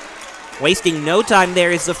 Wasting no time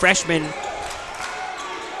there is the freshman.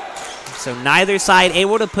 So neither side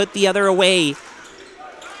able to put the other away.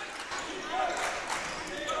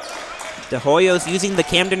 De Hoyos using the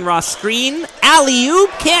Camden Ross screen. Alley-oop,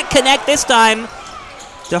 can't connect this time.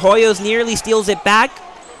 De Hoyos nearly steals it back.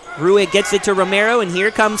 Ruick gets it to Romero, and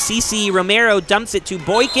here comes CC. Romero dumps it to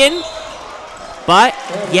Boykin. But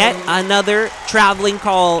yet another traveling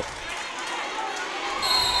call.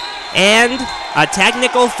 And a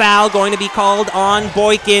technical foul going to be called on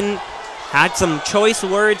Boykin. Had some choice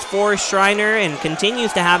words for Schreiner and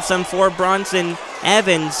continues to have some for Bronson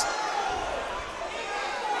Evans.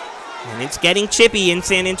 And it's getting chippy in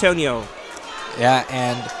San Antonio. Yeah,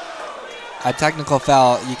 and a technical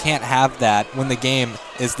foul, you can't have that when the game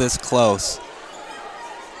is this close.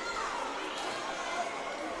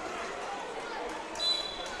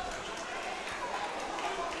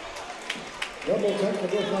 Double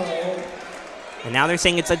technical foul. And now they're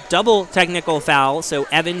saying it's a double technical foul, so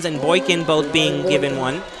Evans and Boykin both being given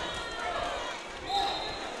one.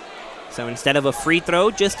 So instead of a free throw,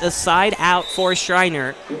 just a side out for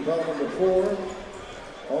Schreiner. Foul number 4,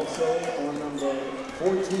 also on number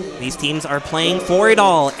 14. These teams are playing for it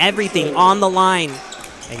all, everything on the line.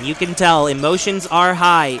 And you can tell emotions are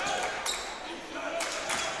high.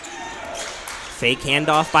 Fake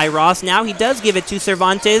handoff by Ross. Now he does give it to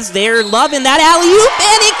Cervantes. They're loving that alley-oop,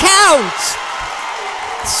 and it counts!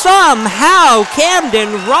 Somehow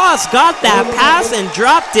Camden Ross got that pass and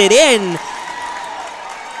dropped it in.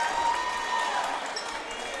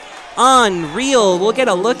 Unreal. We'll get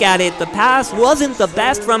a look at it. The pass wasn't the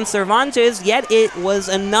best from Cervantes, yet it was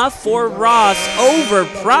enough for Ross.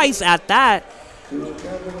 Overpriced at that.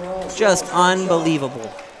 Just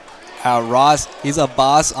unbelievable. Ross, he's a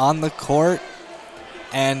boss on the court,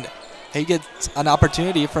 and he gets an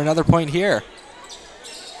opportunity for another point here.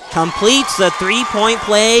 Completes the three-point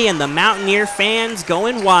play, and the Mountaineer fans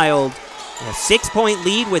going wild. A 6-point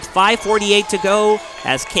lead with 5:48 to go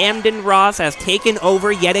as Camden Ross has taken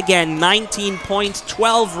over yet again. 19 points,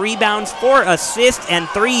 12 rebounds, 4 assists, and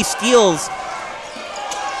 3 steals.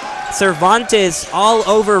 Cervantes all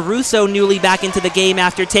over Russo, newly back into the game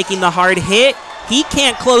after taking the hard hit. He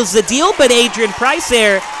can't close the deal, but Adrian Price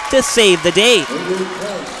there to save the day.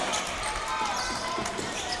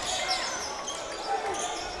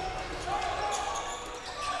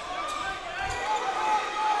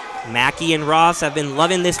 Mackey and Ross have been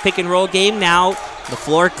loving this pick and roll game. Now the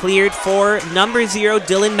floor cleared for number 0,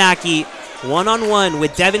 Dylan Mackey. One-on-one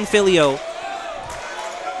with Devin Filio.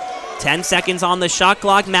 10 seconds on the shot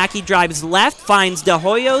clock. Mackey drives left, finds De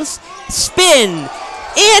Hoyos. Spin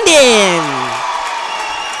and in.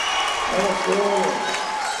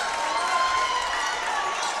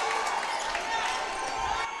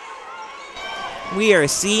 We are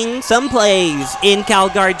seeing some plays in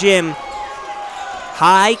Calgary Gym.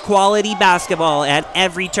 High quality basketball at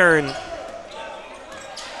every turn.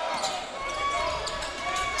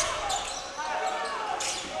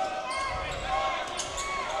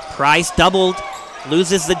 Price doubled,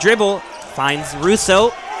 loses the dribble, finds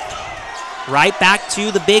Russo, Right back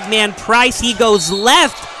to the big man, Price. He goes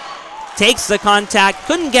left, takes the contact,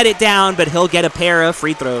 couldn't get it down, but he'll get a pair of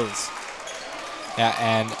free throws. Yeah,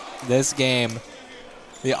 and this game,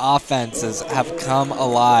 the offenses have come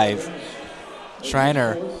alive.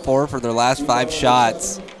 Schreiner, 4 for their last 5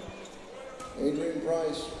 shots. Adrian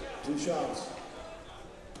Price, 2 shots.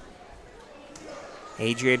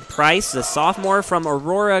 Adrian Price, the sophomore from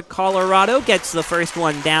Aurora, Colorado, gets the first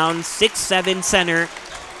one down, 6'7" center.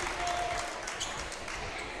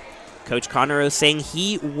 Coach Connerow saying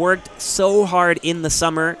he worked so hard in the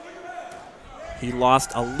summer. He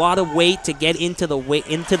lost a lot of weight to get into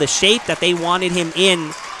the shape that they wanted him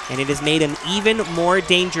in, and it has made him even more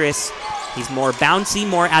dangerous. He's more bouncy,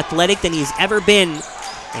 more athletic than he's ever been,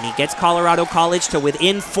 and he gets Colorado College to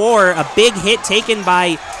within 4. A big hit taken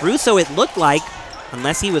by Russo, it looked like,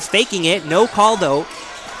 unless he was faking it. No call, though.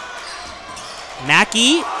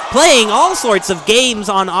 Mackey, playing all sorts of games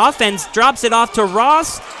on offense, drops it off to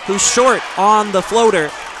Ross, who's short on the floater.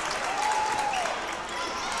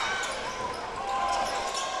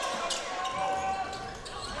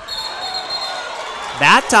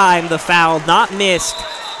 That time, the foul not missed,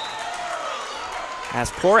 as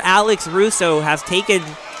poor Alex Russo has taken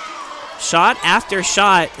shot after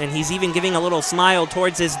shot, and he's even giving a little smile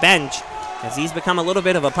towards his bench, as he's become a little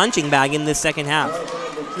bit of a punching bag in this second half.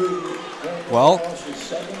 Well,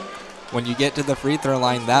 when you get to the free throw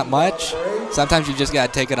line that much, sometimes you just got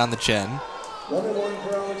to take it on the chin.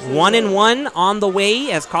 1-1 on the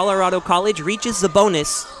way as Colorado College reaches the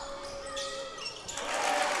bonus.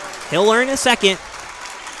 He'll earn a second,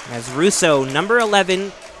 as Russo, number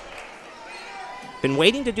 11, been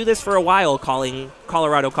waiting to do this for a while, calling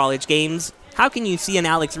Colorado College games. How can you see an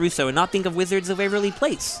Alex Russo and not think of Wizards of Waverly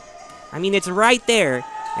Place? I mean, it's right there.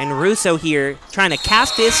 And Russo here trying to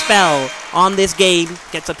cast his spell on this game,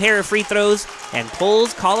 gets a pair of free throws and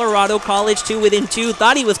pulls Colorado College to within 2.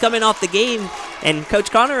 Thought he was coming off the game, and Coach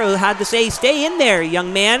Connerow had to say, stay in there,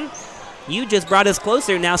 young man. You just brought us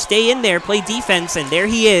closer. Now stay in there, play defense. And there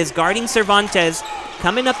he is, guarding Cervantes,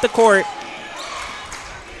 coming up the court.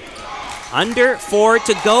 Under 4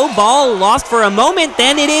 to go. Ball lost for a moment.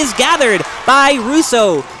 Then it is gathered by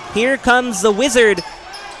Russo. Here comes the Wizard.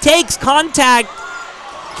 Takes contact.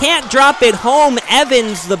 Can't drop it home.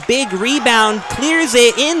 Evans, the big rebound, clears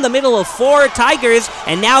it in the middle of 4 Tigers.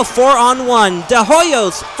 And now 4-on-1. De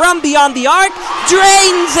Hoyos from beyond the arc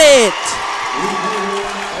drains it.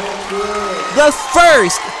 The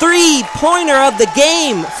first 3-pointer of the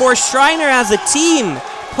game for Schreiner as a team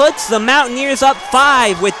puts the Mountaineers up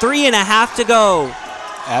 5 with 3.5 to go.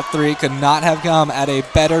 That 3 could not have come at a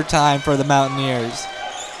better time for the Mountaineers.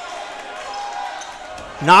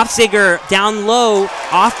 Knopziger down low,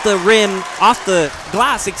 off the rim, off the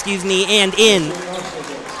glass, and in.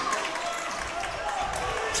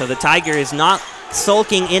 So the Tigers not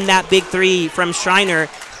sulking in that big 3 from Schreiner.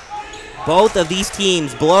 Both of these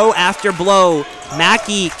teams, blow after blow.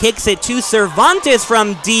 Mackey kicks it to Cervantes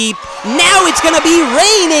from deep. Now it's going to be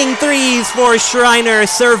raining 3s for Schreiner.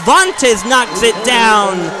 Cervantes knocks it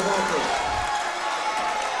down.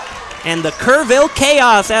 And the Kerrville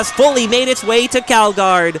Chaos has fully made its way to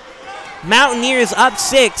Calgard. Mountaineers up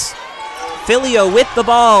 6. Filio with the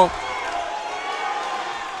ball.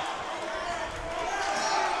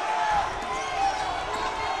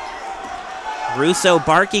 Russo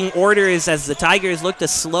barking orders as the Tigers look to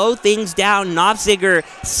slow things down. Knopziger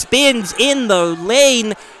spins in the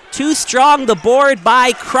lane. Too strong, the board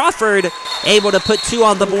by Crawford. Able to put 2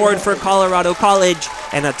 on the board for Colorado College.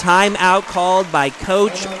 And a timeout called by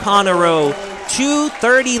Coach Connerow.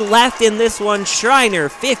 2:30 left in this one. Schreiner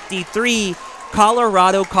 53,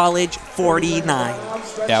 Colorado College 49.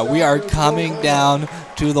 Yeah, we are coming down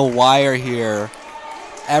to the wire here.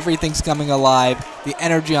 Everything's coming alive. The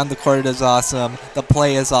energy on the court is awesome. The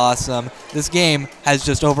play is awesome. This game has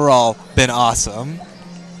just overall been awesome.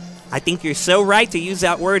 I think you're so right to use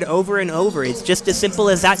that word over and over. It's just as simple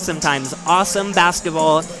as that sometimes. Awesome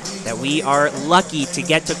basketball that we are lucky to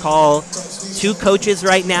get to call. 2 coaches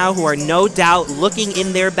right now who are no doubt looking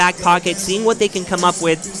in their back pocket, seeing what they can come up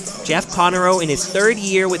with. Jeff Connerow in his 3rd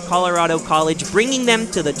year with Colorado College, bringing them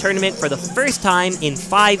to the tournament for the first time in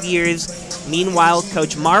 5 years. Meanwhile,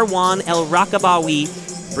 Coach Marwan El Rakabawi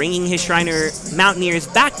bringing his Schreiner Mountaineers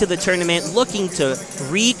back to the tournament, looking to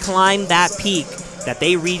reclimb that peak that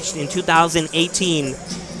they reached in 2018.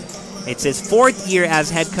 It's his 4th year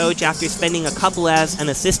as head coach after spending a couple as an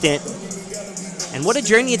assistant. And what a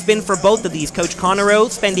journey it's been for both of these. Coach Connerow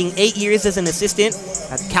spending 8 years as an assistant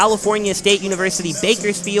at California State University,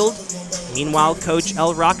 Bakersfield. Meanwhile, Coach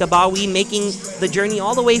El Rakabawi making the journey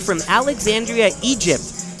all the way from Alexandria, Egypt,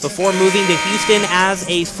 before moving to Houston as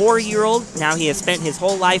a 4-year-old. Now he has spent his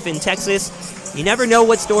whole life in Texas. You never know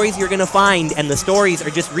what stories you're going to find, and the stories are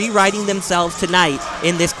just rewriting themselves tonight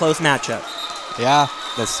in this close matchup. Yeah,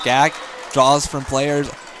 the SCAC draws from players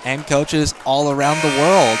and coaches all around the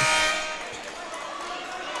world.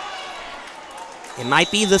 It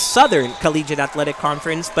might be the Southern Collegiate Athletic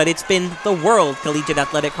Conference, but it's been the World Collegiate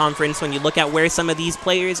Athletic Conference when you look at where some of these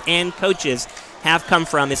players and coaches have come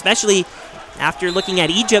from, especially after looking at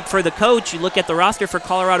Egypt for the coach. You look at the roster for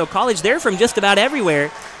Colorado College, they're from just about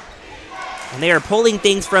everywhere. And they are pulling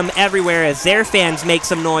things from everywhere as their fans make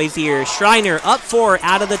some noise here. Schreiner up 4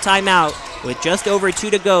 out of the timeout with just over 2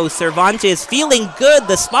 to go. Cervantes feeling good.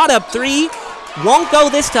 The spot up 3 won't go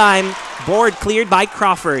this time. Board cleared by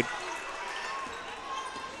Crawford.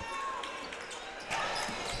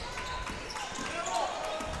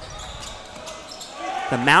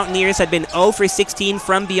 The Mountaineers had been 0 for 16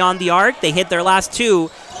 from beyond the arc. They hit their last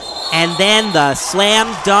 2. And then the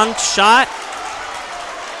slam dunk shot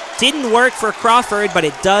didn't work for Crawford, but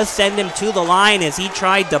it does send him to the line as he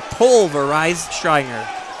tried to pulverize Schreiner.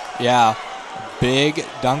 Yeah, big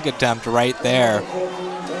dunk attempt right there.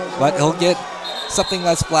 But he'll get something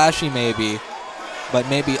less flashy maybe, but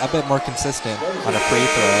maybe a bit more consistent on a free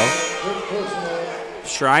throw.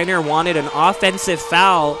 Schreiner wanted an offensive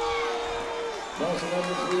foul.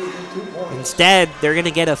 Instead, they're going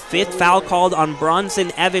to get a 5th foul called on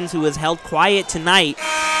Bronson Evans, who was held quiet tonight.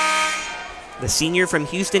 The senior from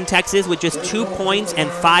Houston, Texas, with just 2 points and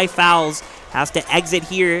 5 fouls, has to exit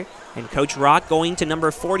here. And Coach Rock going to number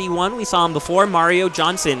 41. We saw him before, Mario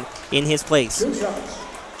Johnson in his place.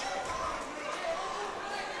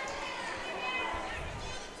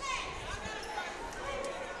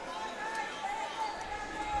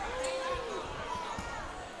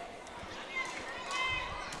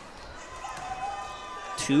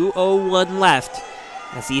 2:01 left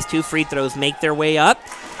as these 2 free throws make their way up.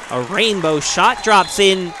 A rainbow shot drops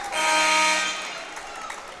in.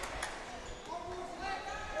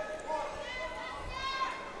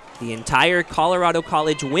 The entire Colorado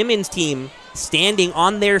College women's team standing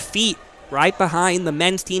on their feet right behind the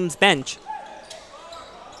men's team's bench.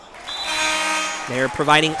 They're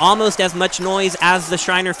providing almost as much noise as the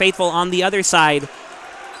Schreiner faithful on the other side.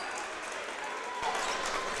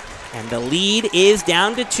 And the lead is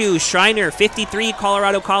down to 2. Schreiner 53,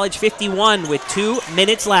 Colorado College 51 with 2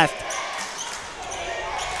 minutes left.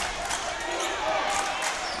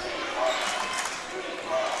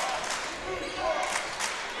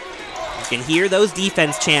 You can hear those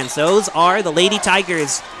defense chants. Those are the Lady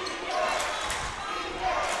Tigers.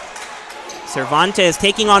 Cervantes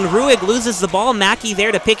taking on Ruig, loses the ball. Mackey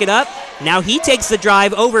there to pick it up. Now he takes the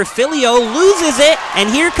drive over Filio, loses it, and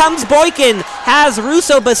here comes Boykin. Has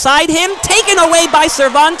Russo beside him, taken away by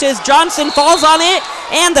Cervantes. Johnson falls on it,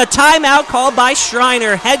 and the timeout called by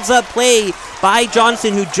Schreiner. Heads up play by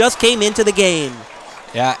Johnson, who just came into the game.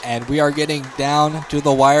 Yeah, and we are getting down to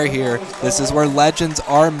the wire here. This is where legends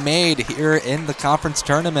are made here in the conference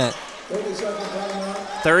tournament.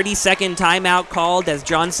 30-second timeout called as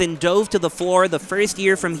Johnson dove to the floor. The first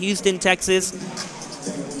year from Houston, Texas.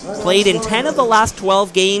 Played in 10 of the last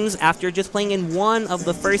 12 games after just playing in 1 of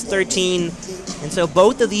the first 13. And so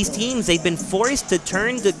both of these teams, they've been forced to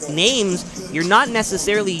turn to names you're not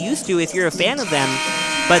necessarily used to if you're a fan of them.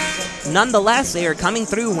 But nonetheless, they are coming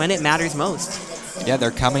through when it matters most. Yeah,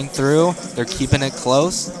 they're coming through. They're keeping it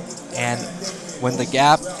close. And when the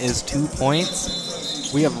gap is 2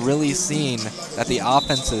 points, we have really seen that the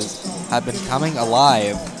offenses have been coming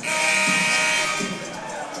alive.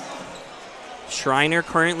 Schreiner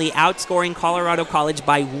currently outscoring Colorado College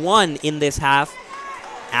by 1 in this half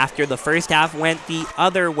after the first half went the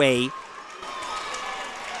other way.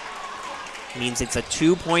 Means it's a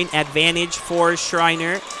 2-point advantage for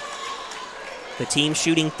Schreiner. The team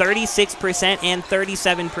shooting 36% and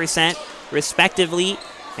 37% respectively.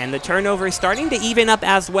 And the turnover starting to even up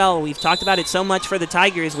as well. We've talked about it so much for the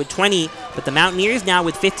Tigers with 20, but the Mountaineers now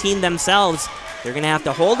with 15 themselves. They're going to have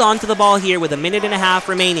to hold on to the ball here with a minute and a half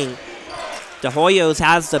remaining. De Hoyos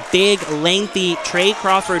has the big, lengthy Trey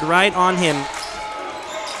Crawford right on him.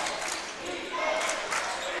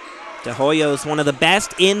 De Hoyos, one of the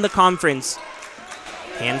best in the conference.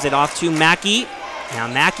 Hands it off to Mackey. Now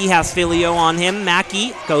Mackey has Filio on him.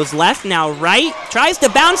 Mackey goes left, now right. Tries to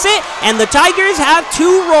bounce it, and the Tigers have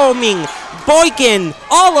 2 roaming. Boykin,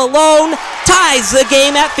 all alone, ties the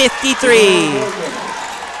game at 53.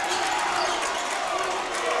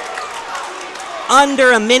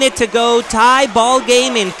 Under a minute to go, tie ball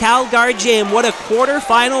game in Calgar Gym. What a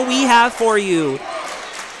quarterfinal we have for you.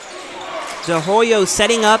 De Hoyos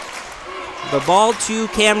setting up the ball to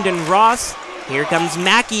Camden Ross. Here comes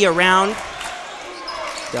Mackey around.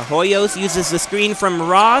 De Hoyos uses the screen from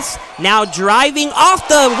Ross. Now driving off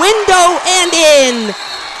the window and in.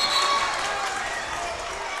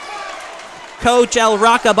 Coach El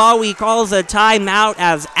Rockabawi calls a timeout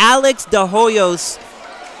as Alex De Hoyos,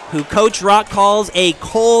 who Coach Rock calls a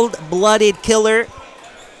cold-blooded killer,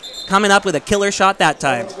 coming up with a killer shot that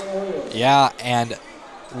time. Yeah, and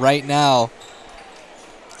right now,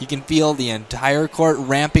 you can feel the entire court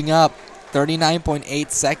ramping up. 39.8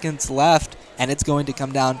 seconds left, and it's going to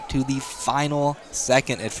come down to the final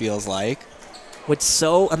second, it feels like. What's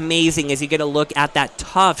so amazing as you get a look at that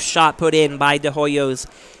tough shot put in by De Hoyos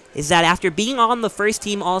is that after being on the first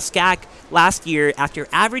team All-SCAC last year, after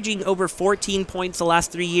averaging over 14 points the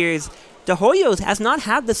last 3 years, De Hoyos has not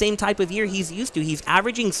had the same type of year he's used to. He's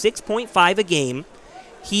averaging 6.5 a game.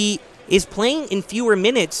 He is playing in fewer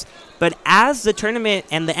minutes, but as the tournament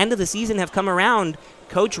and the end of the season have come around,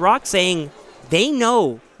 Coach Rock saying they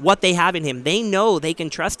know what they have in him. They know they can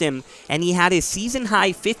trust him. And he had his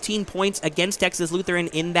season-high 15 points against Texas Lutheran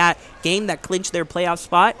in that game that clinched their playoff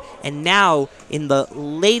spot. And now, in the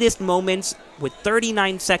latest moments, with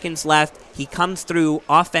 39 seconds left, he comes through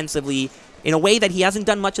offensively in a way that he hasn't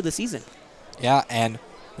done much of the season. Yeah, and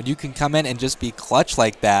when you can come in and just be clutch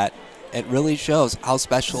like that, it really shows how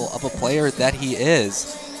special of a player that he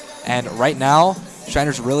is. And right now,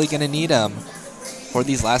 Schreiner's really going to need him for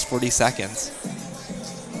these last 40 seconds.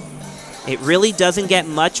 It really doesn't get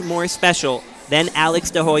much more special than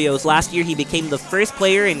Alex De Hoyos. Last year, he became the first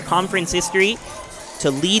player in conference history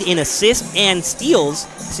to lead in assists and steals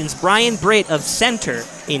since Brian Britt of center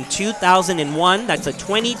in 2001. That's a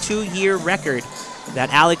 22-year record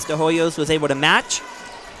that Alex De Hoyos was able to match.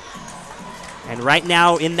 And right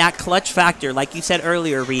now, in that clutch factor, like you said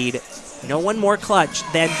earlier, Reed, no one more clutch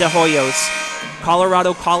than De Hoyos.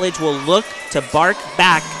 Colorado College will look to bark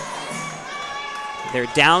back. They're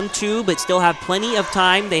down 2, but still have plenty of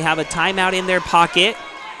time. They have a timeout in their pocket,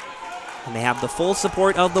 and they have the full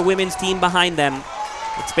support of the women's team behind them.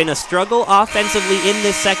 It's been a struggle offensively in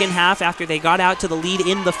this second half after they got out to the lead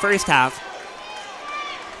in the first half.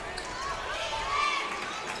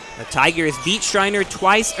 The Tigers beat Schreiner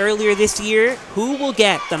twice earlier this year. Who will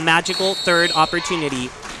get the magical third opportunity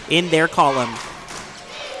in their column?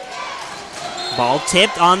 Ball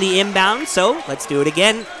tipped on the inbound, so let's do it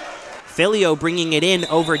again. Filio bringing it in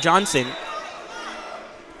over Johnson.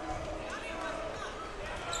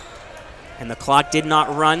 And the clock did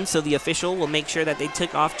not run, so the official will make sure that they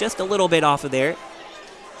took off just a little bit off of there.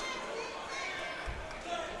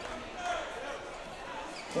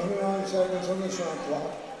 29 seconds on the shot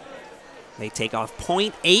clock. They take off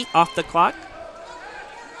 0.8 off the clock.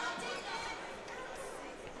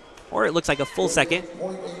 Or it looks like a full second.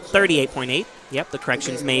 38.8. Yep, the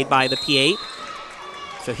correction's made by the P8.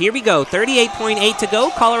 So here we go. 38.8 to go.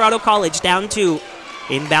 Colorado College down 2.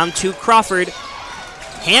 Inbound to Crawford.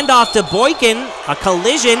 Handoff to Boykin. A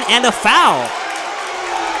collision and a foul.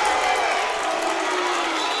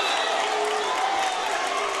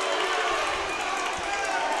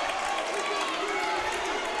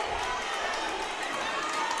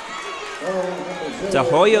 De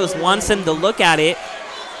Hoyos wants him to look at it.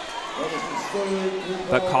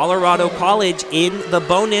 But Colorado College in the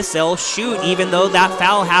bonus, they'll shoot even though that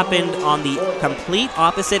foul happened on the complete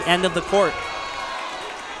opposite end of the court.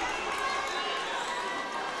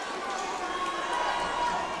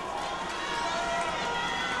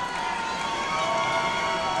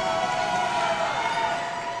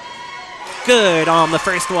 Good on the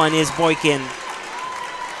first one is Boykin.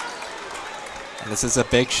 And this is a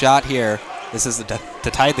big shot here. This is to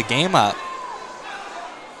tie the game up.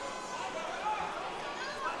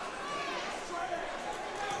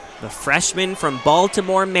 The freshman from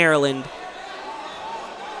Baltimore, Maryland.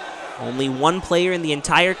 Only one player in the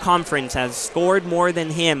entire conference has scored more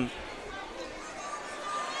than him.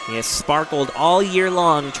 He has sparkled all year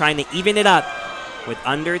long, trying to even it up with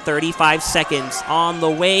under 35 seconds on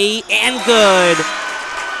the way, and good.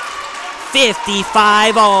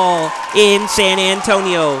 55 all in San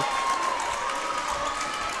Antonio.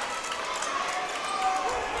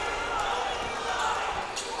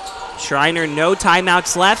 Schreiner, no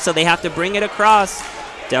timeouts left, so they have to bring it across.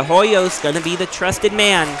 De Hoyos going to be the trusted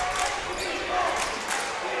man.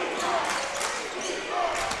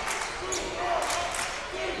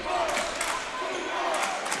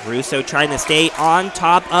 Russo trying to stay on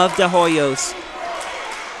top of De Hoyos.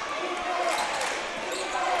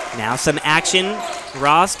 Now some action.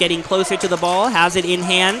 Ross getting closer to the ball, has it in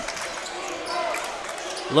hand.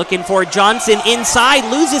 Looking for Johnson inside,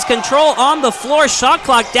 loses control on the floor. Shot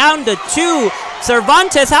clock down to 2.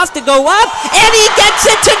 Cervantes has to go up, and he gets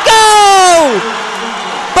it to go!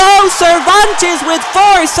 Bo Cervantes with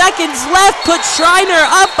 4 seconds left puts Schreiner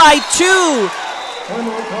up by 2.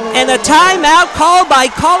 And a timeout called by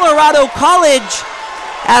Colorado College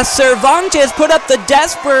as Cervantes put up the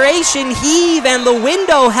desperation heave and the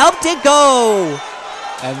window helped it go.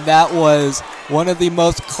 And that was one of the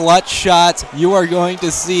most clutch shots you are going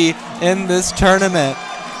to see in this tournament.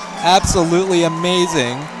 Absolutely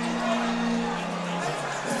amazing.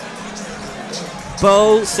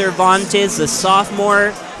 Bo Cervantes, the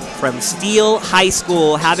sophomore from Steele High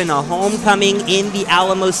School, having a homecoming in the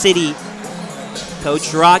Alamo City.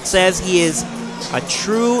 Coach Rock says he is a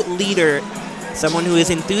true leader, someone who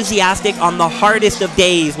is enthusiastic on the hardest of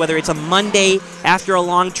days, whether it's a Monday after a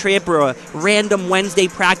long trip or a random Wednesday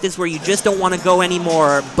practice where you just don't want to go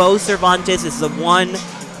anymore. Bo Cervantes is the one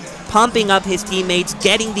pumping up his teammates,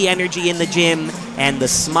 getting the energy in the gym, and the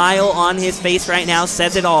smile on his face right now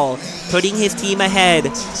says it all. Putting his team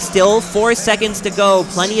ahead. Still 4 seconds to go.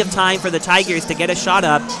 Plenty of time for the Tigers to get a shot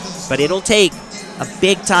up, but it'll take a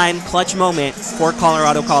big-time clutch moment for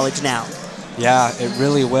Colorado College now. Yeah, it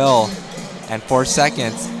really will. And 4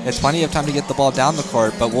 seconds, it's plenty of time to get the ball down the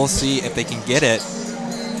court, but we'll see if they can get it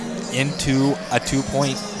into a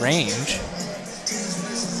 2-point range.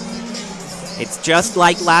 It's just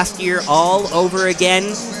like last year all over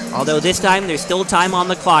again, although this time there's still time on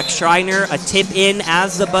the clock. Schreiner, a tip in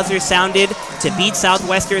as the buzzer sounded to beat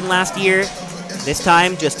Southwestern last year. This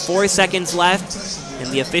time just 4 seconds left,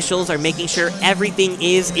 and the officials are making sure everything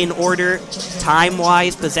is in order,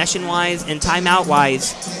 time-wise, possession-wise, and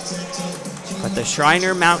timeout-wise. But the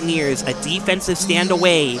Schreiner Mountaineers, a defensive stand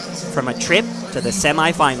away from a trip to the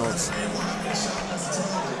semifinals.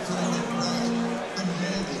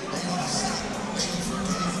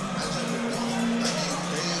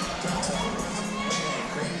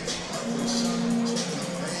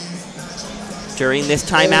 During this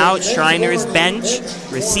timeout, Schreiner's bench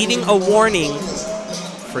receiving a warning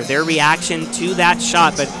for their reaction to that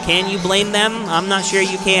shot. But can you blame them? I'm not sure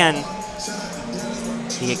you can.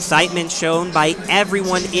 The excitement shown by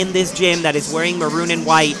everyone in this gym that is wearing maroon and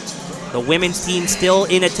white. The women's team still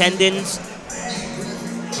in attendance.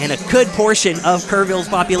 And a good portion of Kerrville's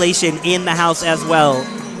population in the house as well.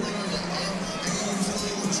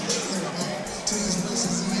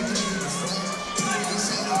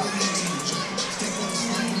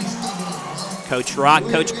 Coach Rock,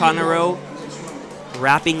 Coach Conero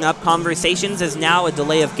wrapping up conversations as now a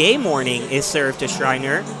delay of game warning is served to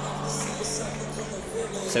Schreiner.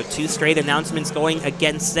 So 2 straight announcements going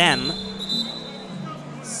against them.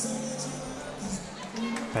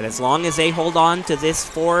 But as long as they hold on to this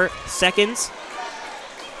 4 seconds,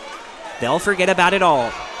 they'll forget about it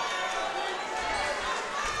all.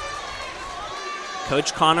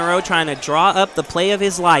 Coach Conero trying to draw up the play of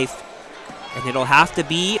his life. And it'll have to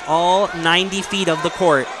be all 90 feet of the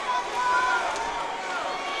court.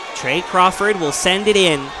 Trey Crawford will send it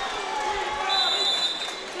in.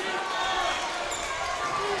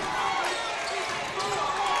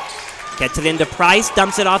 Gets it into Price,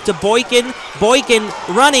 dumps it off to Boykin. Boykin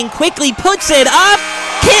running quickly, puts it up,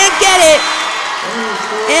 can't get it!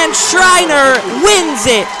 And Schreiner wins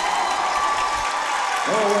it!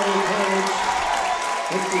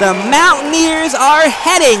 The Mountaineers are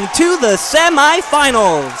heading to the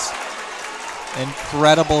semifinals.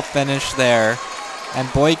 Incredible finish there.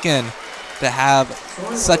 And Boykin to have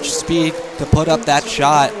such speed to put up that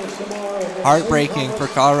shot. Heartbreaking for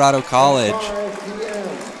Colorado College.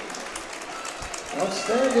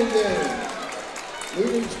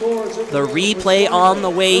 The replay on the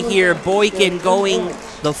way here. Boykin going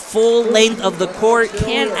the full length of the court.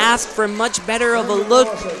 Can't ask for much better of a look.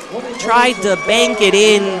 Tried to bank it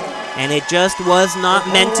in, and it just was not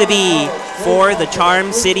meant to be for the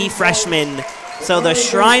Charm City freshman. So the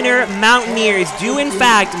Schreiner Mountaineers do in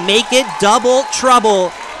fact make it double trouble.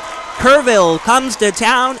 Kerrville comes to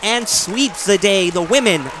town and sweeps the day. The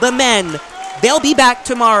women, the men, they'll be back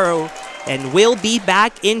tomorrow. And we'll be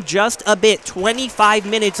back in just a bit. 25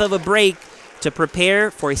 minutes of a break to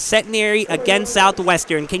prepare for Centenary against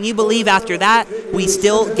Southwestern. Can you believe after that we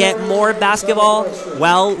still get more basketball?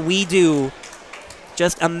 Well, we do.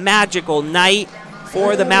 Just a magical night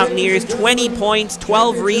for the Mountaineers. 20 points,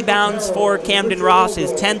 12 rebounds for Camden Ross,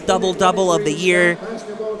 his 10th double-double of the year.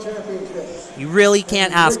 You really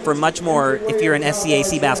can't ask for much more if you're an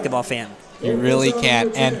SCAC basketball fan. You really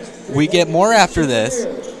can't. And we get more after this.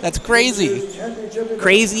 That's crazy.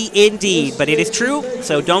 Crazy indeed, but it is true.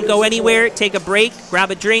 So don't go anywhere. Take a break, grab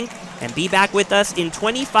a drink, and be back with us in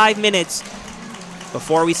 25 minutes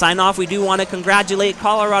Before we sign off, we do want to congratulate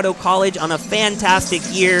Colorado College on a fantastic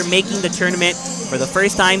year, making the tournament for the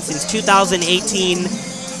first time since 2018.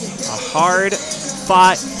 A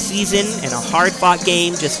hard-fought season and a hard-fought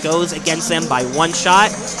game just goes against them by one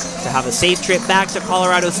shot. To have a safe trip back to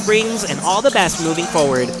Colorado Springs and all the best moving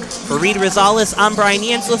forward. For Reed Rosales, I'm Brian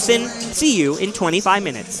Janslusen. See you in 25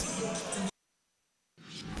 minutes.